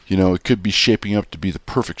 You know, it could be shaping up to be the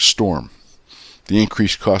perfect storm. The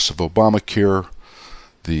increased cost of Obamacare,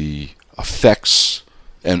 the effects,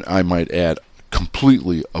 and I might add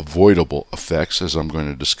completely avoidable effects, as I'm going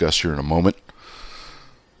to discuss here in a moment,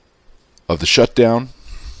 of the shutdown,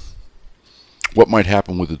 what might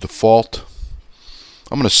happen with the default.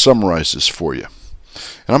 I'm going to summarize this for you.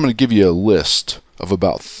 And I'm going to give you a list of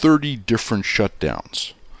about 30 different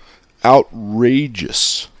shutdowns.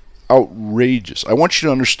 Outrageous. Outrageous. I want you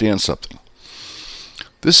to understand something.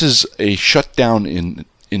 This is a shutdown in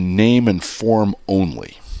name and form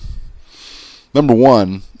only. Number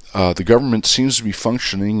one, the government seems to be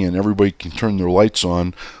functioning and everybody can turn their lights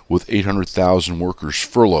on with 800,000 workers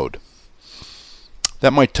furloughed.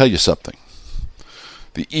 That might tell you something.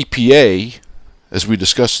 The EPA, as we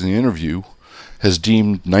discussed in the interview, has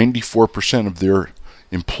deemed 94% of their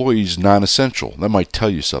employees non-essential. That might tell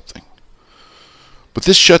you something. But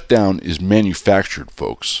this shutdown is manufactured,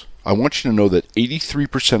 folks. I want you to know that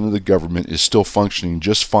 83% of the government is still functioning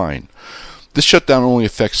just fine. This shutdown only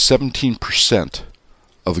affects 17%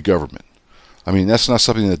 of the government. I mean, that's not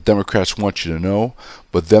something that Democrats want you to know,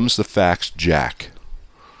 but them's the facts, Jack.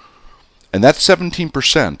 And that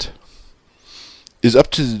 17% is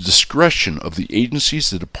up to the discretion of the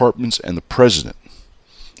agencies, the departments, and the president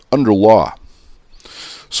under law.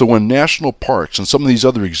 So when national parks and some of these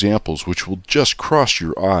other examples, which will just cross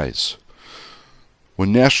your eyes,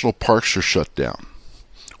 when national parks are shut down,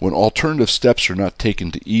 when alternative steps are not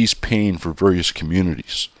taken to ease pain for various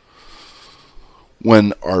communities,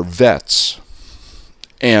 when our vets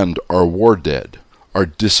and our war dead are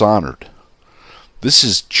dishonored, this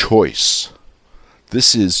is choice.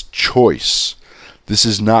 This is choice. This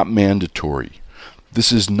is not mandatory.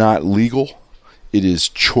 This is not legal. It is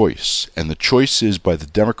choice. And the choice is by the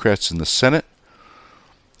Democrats in the Senate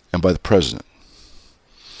and by the President.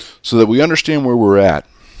 So that we understand where we're at.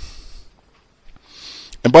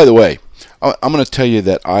 And by the way, I'm going to tell you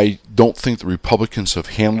that I don't think the Republicans have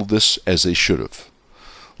handled this as they should have.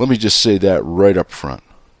 Let me just say that right up front.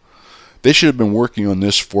 They should have been working on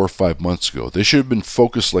this 4 or 5 months ago. They should have been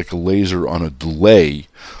focused like a laser on a delay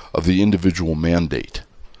of the individual mandate,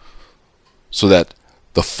 so that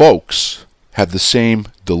the folks have the same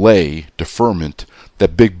delay, deferment,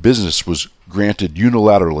 that big business was granted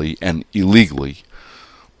unilaterally and illegally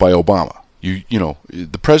by Obama. You know,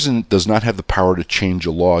 the president does not have the power to change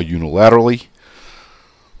a law unilaterally.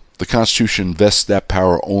 The Constitution vests that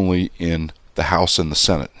power only in the House and the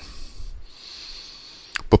Senate.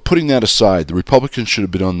 But putting that aside, the Republicans should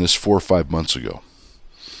have been on this 4 or 5 months ago.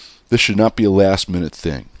 This should not be a last-minute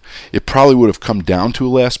thing. It probably would have come down to a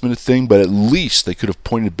last-minute thing, but at least they could have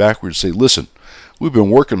pointed backwards and say, listen, we've been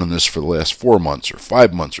working on this for the last 4 months or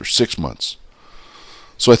 5 months or 6 months.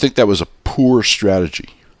 So I think that was a poor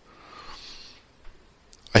strategy.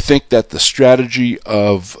 I think that the strategy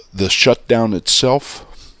of the shutdown itself,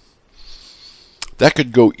 that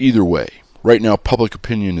could go either way. Right now, public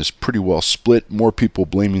opinion is pretty well split. More people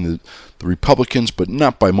blaming the Republicans, but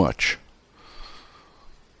not by much.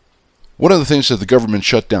 One of the things that the government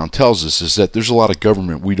shutdown tells us is that there's a lot of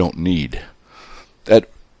government we don't need. That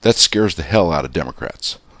scares the hell out of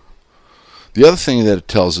Democrats. The other thing that it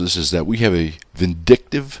tells us is that we have a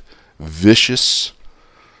vindictive, vicious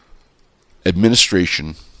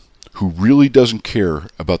administration who really doesn't care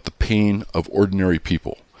about the pain of ordinary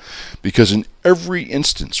people. Because in every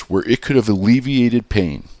instance where it could have alleviated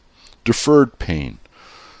pain, deferred pain,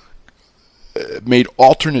 made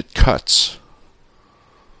alternate cuts,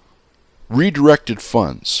 redirected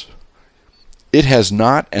funds, it has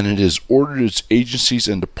not, and it has ordered its agencies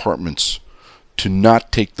and departments to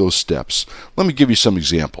not take those steps. Let me give you some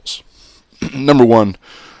examples. Number one,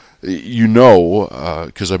 you know,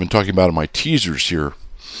 because I've been talking about in my teasers here,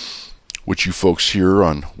 which you folks hear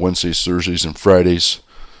on Wednesdays, Thursdays, and Fridays,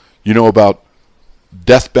 you know about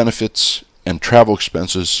death benefits and travel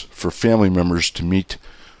expenses for family members to meet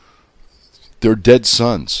their dead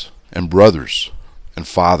sons and brothers and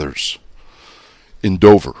fathers in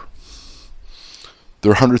Dover.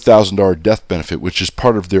 Their $100,000 death benefit, which is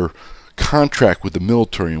part of their contract with the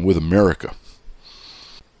military and with America.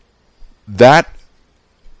 That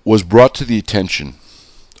was brought to the attention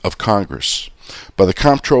of Congress by the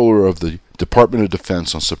Comptroller of the Department of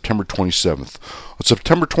Defense on September 27th. On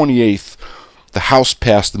September 28th, the House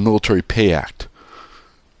passed the Military Pay Act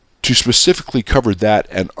to specifically cover that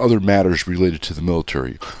and other matters related to the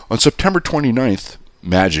military. On September 29th,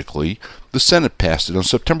 magically, the Senate passed it. On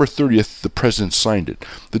September 30th, the President signed it.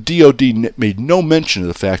 The DOD made no mention of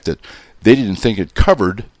the fact that they didn't think it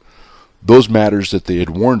covered those matters that they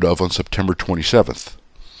had warned of on September 27th.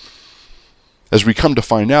 As we come to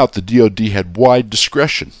find out, the DOD had wide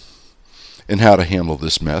discretion in how to handle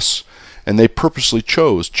this mess, and they purposely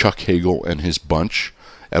chose Chuck Hagel and his bunch,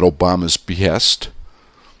 at Obama's behest,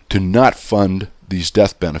 to not fund these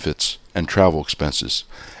death benefits and travel expenses.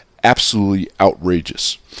 Absolutely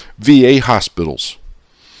outrageous. VA hospitals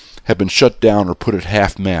have been shut down or put at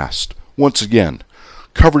half-mast. Once again,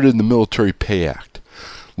 covered in the Military Pay Act.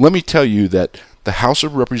 Let me tell you that the House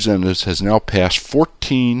of Representatives has now passed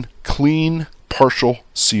 14 clean partial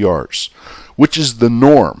CRs, which is the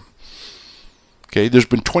norm. Okay, there's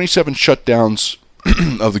been 27 shutdowns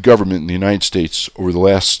of the government in the United States over the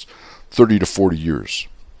last 30 to 40 years.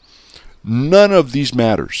 None of these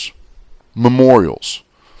matters, memorials,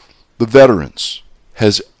 the veterans,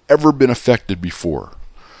 has ever been affected before.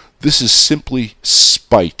 This is simply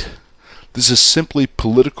spite. This is simply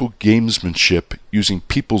political gamesmanship using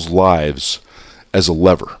people's lives as a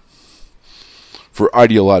lever for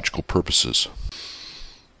ideological purposes.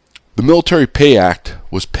 The Military Pay Act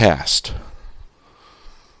was passed.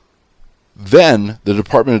 Then the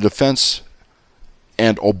Department of Defense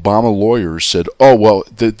and Obama lawyers said, oh, well,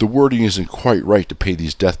 the wording isn't quite right to pay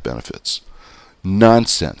these death benefits.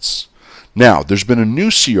 Nonsense. Now, there's been a new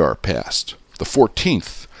CR passed, the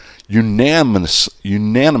 14th,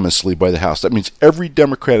 unanimously by the House. That means every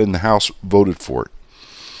Democrat in the House voted for it.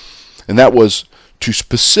 And that was to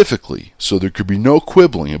specifically, so there could be no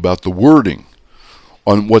quibbling about the wording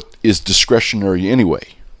on what is discretionary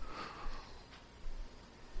anyway.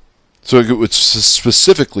 So it would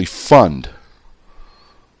specifically fund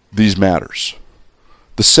these matters.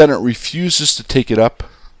 The Senate refuses to take it up,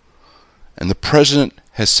 and the President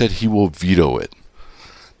has said he will veto it.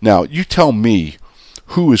 Now, you tell me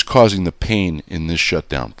who is causing the pain in this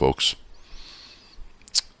shutdown, folks.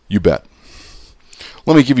 You bet.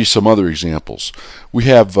 Let me give you some other examples. We're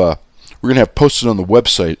going to have posted on the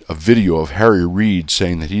website a video of Harry Reid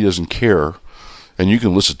saying that he doesn't care, and you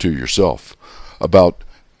can listen to it yourself, about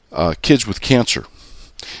kids with cancer.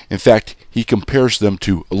 In fact, he compares them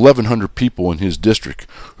to 1,100 people in his district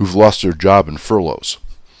who've lost their job in furloughs.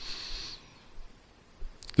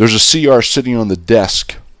 There's a CR sitting on the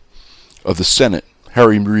desk of the Senate.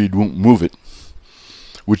 Harry Reid won't move it,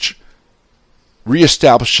 which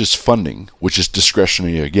reestablishes funding, which is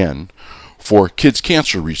discretionary again, for kids'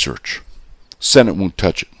 cancer research. Senate won't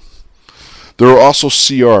touch it. There are also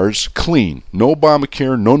CRs, clean, no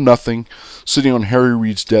Obamacare, no nothing, sitting on Harry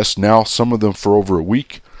Reid's desk now, some of them for over a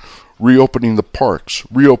week, reopening the parks,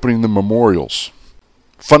 reopening the memorials,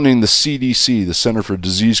 funding the CDC, the Center for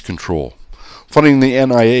Disease Control, funding the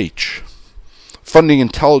NIH, funding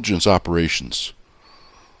intelligence operations.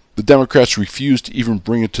 The Democrats refuse to even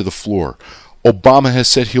bring it to the floor. Obama has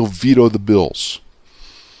said he'll veto the bills.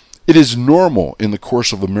 It is normal in the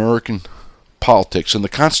course of American politics, and the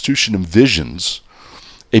Constitution envisions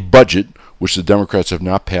a budget, which the Democrats have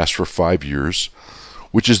not passed for 5 years,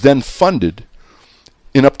 which is then funded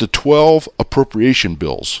in up to 12 appropriation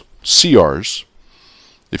bills, CRs,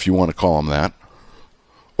 if you want to call them that,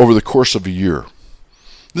 over the course of a year.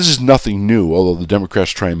 This is nothing new, although the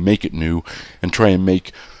Democrats try and make it new and try and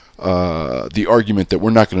make the argument that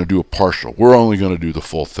we're not going to do a partial. We're only going to do the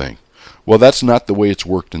full thing. Well, that's not the way it's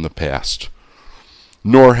worked in the past.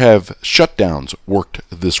 Nor have shutdowns worked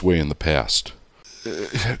this way in the past.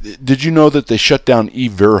 Did you know that they shut down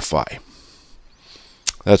E-Verify?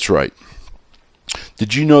 That's right.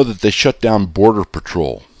 Did you know that they shut down Border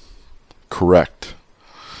Patrol? Correct.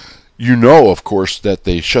 You know, of course, that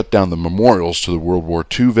they shut down the memorials to the World War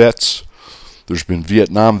II vets. There's been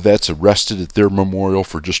Vietnam vets arrested at their memorial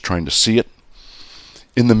for just trying to see it.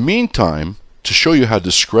 In the meantime, to show you how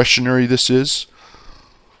discretionary this is,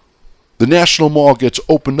 the National Mall gets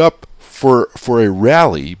opened up for a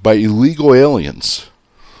rally by illegal aliens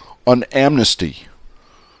on amnesty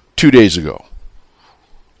 2 days ago.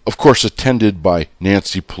 Of course, attended by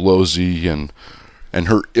Nancy Pelosi and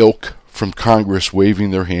her ilk from Congress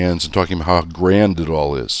waving their hands and talking about how grand it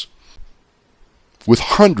all is. With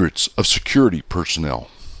hundreds of security personnel,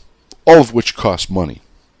 all of which cost money.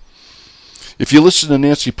 If you listen to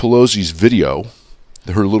Nancy Pelosi's video,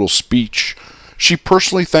 her little speech, she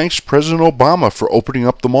personally thanks President Obama for opening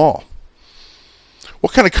up the mall.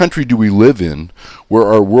 What kind of country do we live in where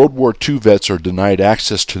our World War II vets are denied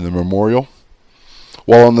access to the memorial,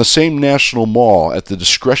 while on the same National Mall, at the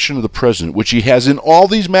discretion of the President, which he has in all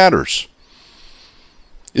these matters,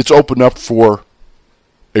 it's opened up for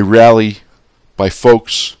a rally by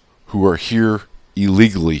folks who are here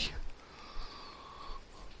illegally?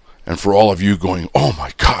 And for all of you going, oh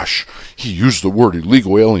my gosh, he used the word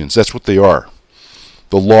illegal aliens, that's what they are.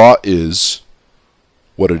 The law is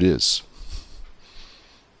what it is.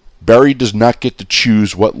 Barry does not get to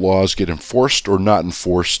choose what laws get enforced or not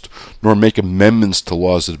enforced, nor make amendments to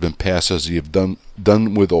laws that have been passed as he have done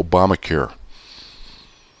with Obamacare.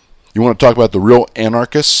 You want to talk about the real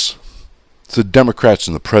anarchists? It's the Democrats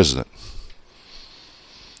and the President.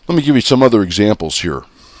 Let me give you some other examples here.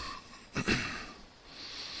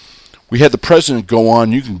 We had the President go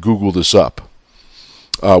on, you can Google this up.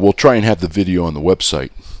 We'll try and have the video on the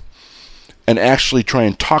website, and actually try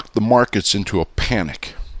and talk the markets into a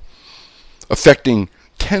panic, affecting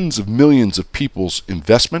tens of millions of people's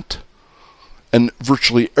investment and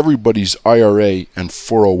virtually everybody's IRA and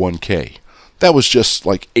 401k. That was just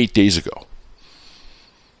like 8 days ago.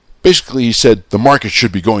 Basically, he said the market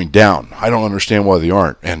should be going down. I don't understand why they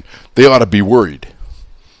aren't, and they ought to be worried.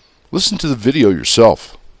 Listen to the video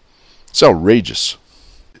yourself. It's outrageous.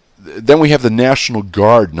 Then we have the National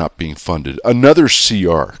Guard not being funded. Another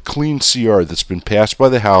CR, clean CR, that's been passed by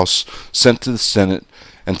the House, sent to the Senate,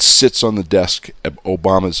 and sits on the desk at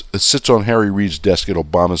sits on Harry Reid's desk at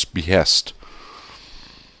Obama's behest.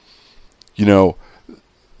 You know,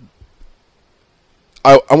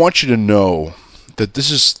 I want you to know that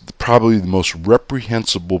this is probably the most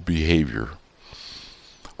reprehensible behavior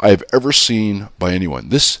I have ever seen by anyone.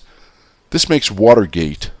 This makes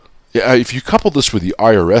Watergate. If you couple this with the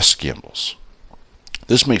IRS scandals,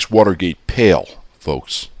 this makes Watergate pale,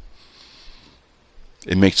 folks.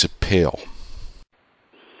 It makes it pale.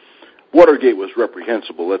 Watergate was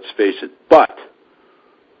reprehensible, let's face it, but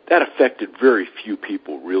that affected very few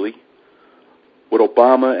people, really. What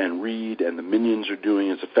Obama and Reid and the minions are doing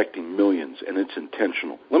is affecting millions, and it's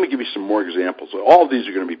intentional. Let me give you some more examples. All of these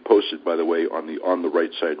are going to be posted, by the way, on the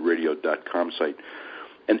OnTheRightSideRadio.com site,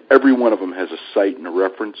 and every one of them has a site and a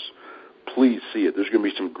reference. Please see it. There's going to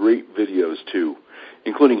be some great videos, too,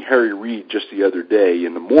 including Harry Reid just the other day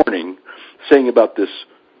in the morning saying about this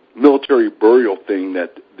military burial thing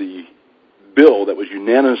that the bill that was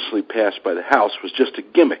unanimously passed by the House was just a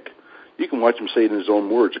gimmick. You can watch him say it in his own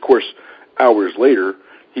words. Of course, hours later,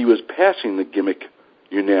 he was passing the gimmick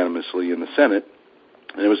unanimously in the Senate,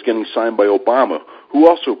 and it was getting signed by Obama, who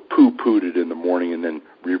also poo-pooed it in the morning and then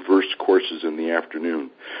reversed courses in the afternoon.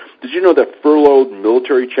 Did you know that furloughed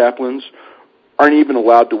military chaplains aren't even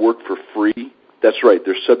allowed to work for free? That's right,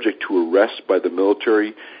 they're subject to arrest by the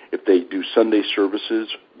military if they do Sunday services,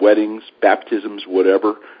 weddings, baptisms,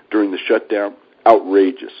 whatever, during the shutdown.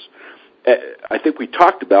 Outrageous. I think we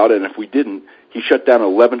talked about it, and if we didn't, he shut down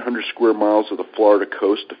 1,100 square miles of the Florida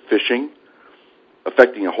coast to fishing,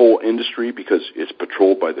 affecting a whole industry because it's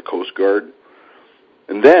patrolled by the Coast Guard.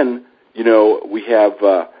 And then, you know, we have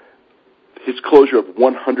his closure of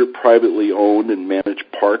 100 privately owned and managed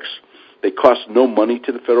parks. They cost no money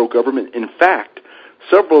to the federal government. In fact,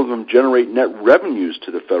 several of them generate net revenues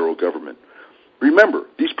to the federal government. Remember,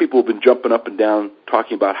 these people have been jumping up and down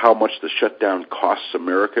talking about how much the shutdown costs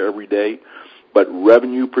America every day, but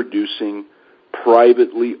revenue-producing,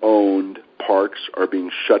 privately owned parks are being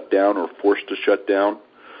shut down or forced to shut down.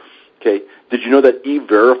 Okay, did you know that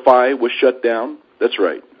E-Verify was shut down? That's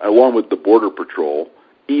right. Along with the Border Patrol,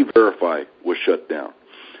 E-Verify was shut down.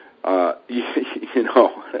 You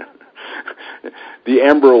know, the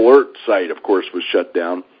Amber Alert site, of course, was shut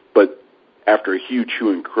down, but after a huge hue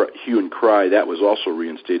and cry, that was also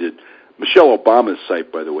reinstated. Michelle Obama's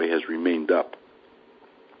site, by the way, has remained up.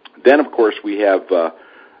 Then, of course, we have,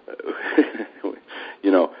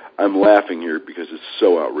 you know, I'm laughing here because it's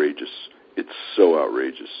so outrageous. It's so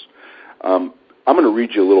outrageous. I'm going to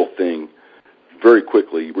read you a little thing very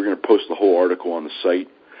quickly. We're going to post the whole article on the site.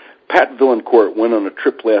 Pat Villancourt went on a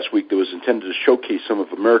trip last week that was intended to showcase some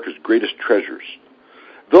of America's greatest treasures.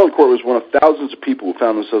 Villancourt was one of thousands of people who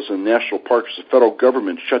found themselves in national parks as the federal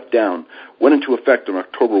government shut down, went into effect on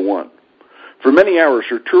October 1. For many hours,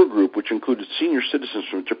 her tour group, which included senior citizens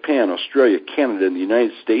from Japan, Australia, Canada, and the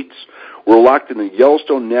United States, were locked in the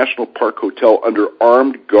Yellowstone National Park Hotel under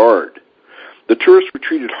armed guard. The tourists were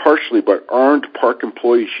treated harshly by armed park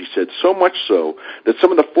employees, she said, so much so that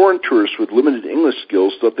some of the foreign tourists with limited English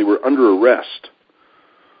skills thought they were under arrest.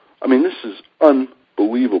 I mean, this is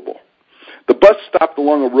unbelievable. The bus stopped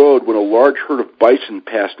along a road when a large herd of bison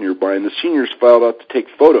passed nearby, and the seniors filed out to take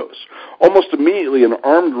photos. Almost immediately, an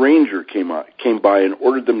armed ranger came by and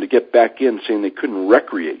ordered them to get back in, saying they couldn't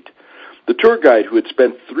recreate. The tour guide, who had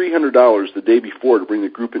spent $300 the day before to bring the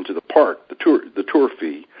group into the park, the tour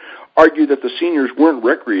fee, argued that the seniors weren't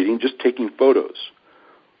recreating, just taking photos.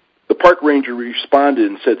 The park ranger responded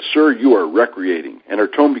and said, "Sir, you are recreating," and her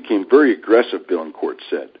tone became very aggressive, Billincourt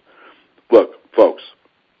said. Look, folks,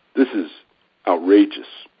 this is outrageous.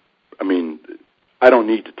 I mean, I don't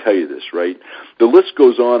need to tell you this, right? The list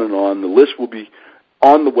goes on and on. The list will be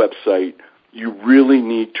on the website. You really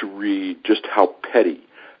need to read just how petty,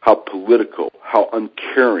 how political, how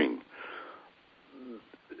uncaring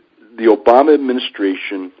the Obama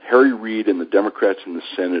administration, Harry Reid, and the Democrats in the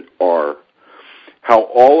Senate are. How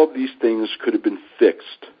all of these things could have been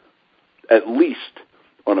fixed, at least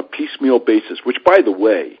on a piecemeal basis, which, by the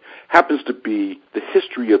way, happens to be the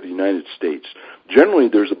history of the United States. Generally,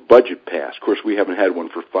 there's a budget passed. Of course, we haven't had one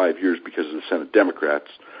for 5 years because of the Senate Democrats.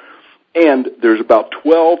 And there's about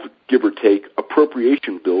 12, give or take,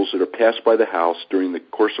 appropriation bills that are passed by the House during the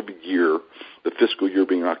course of a year, the fiscal year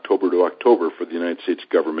being October to October for the United States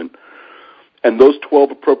government. And those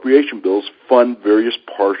 12 appropriation bills fund various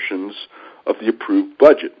portions of the approved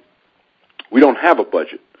budget. We don't have a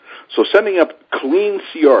budget. So sending up clean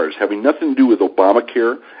CRs having nothing to do with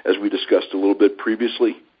Obamacare, as we discussed a little bit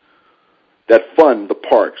previously, that fund the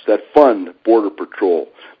parks, that fund Border Patrol,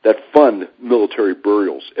 that fund military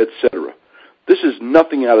burials, etc. This is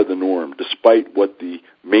nothing out of the norm, despite what the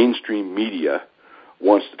mainstream media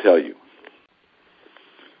wants to tell you.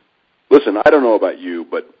 Listen, I don't know about you,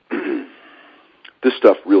 but this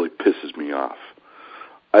stuff really pisses me off.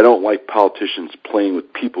 I don't like politicians playing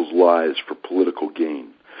with people's lives for political gain.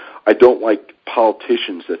 I don't like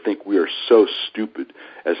politicians that think we are so stupid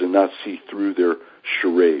as to not see through their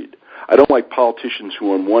charade. I don't like politicians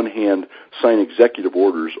who, on one hand, sign executive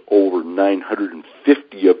orders, over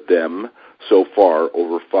 950 of them so far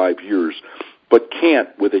over 5 years, but can't,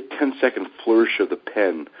 with a 10-second flourish of the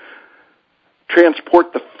pen,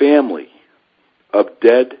 transport the family of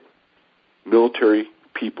dead military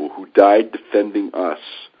people who died defending us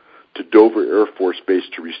to Dover Air Force Base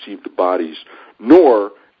to receive the bodies,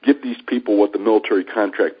 nor give these people what the military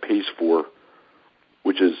contract pays for,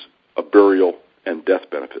 which is a burial and death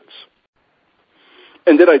benefits.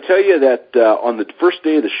 And did I tell you that on the first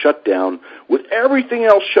day of the shutdown, with everything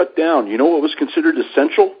else shut down, you know what was considered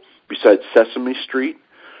essential besides Sesame Street?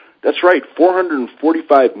 That's right,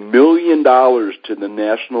 $445 million to the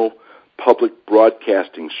National Public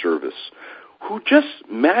Broadcasting Service, who just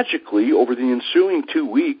magically, over the ensuing 2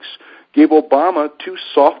 weeks, gave Obama 2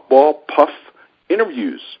 softball puff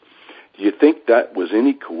interviews. Do you think that was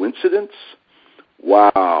any coincidence?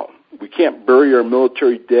 Wow. We can't bury our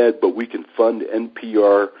military dead, but we can fund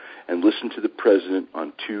NPR and listen to the president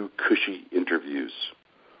on 2 cushy interviews.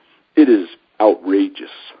 It is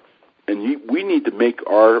outrageous. And we need to make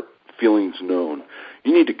our feelings known.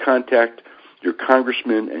 You need to contact your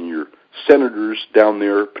congressmen and your senators down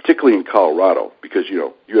there, particularly in Colorado, because,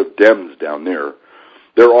 you have Dems down there.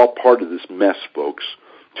 They're all part of this mess, folks.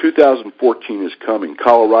 2014 is coming.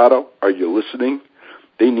 Colorado, are you listening?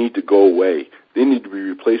 They need to go away. They need to be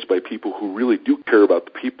replaced by people who really do care about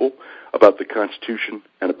the people, about the Constitution,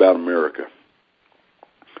 and about America.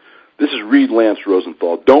 This is Reid Lance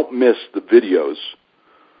Rosenthal. Don't miss the videos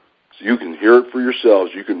so you can hear it for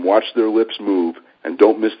yourselves. You can watch their lips move, and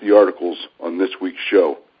don't miss the articles on this week's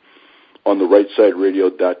show on the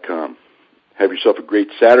rightsideradio.com. Have yourself a great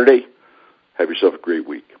Saturday. Have yourself a great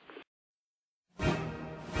week.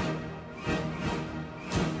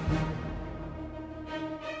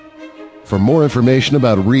 For more information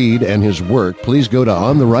about Reid and his work, please go to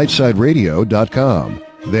ontherightsideradio.com.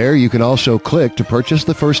 There you can also click to purchase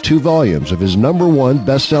the first 2 volumes of his #1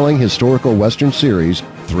 best-selling historical Western series,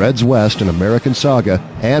 Threads West, An American Saga,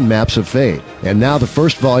 and Maps of Fate. And now the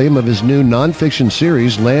first volume of his new nonfiction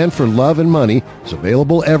series, Land for Love and Money, is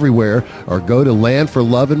available everywhere, or go to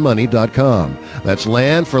landforloveandmoney.com. That's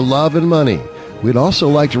Land for Love and Money. We'd also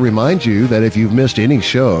like to remind you that if you've missed any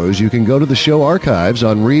shows, you can go to the show archives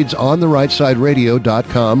on Reid's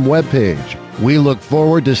ontherightsideradio.com webpage. We look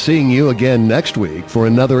forward to seeing you again next week for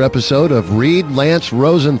another episode of Reid Lance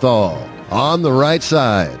Rosenthal on the Right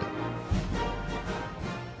Side.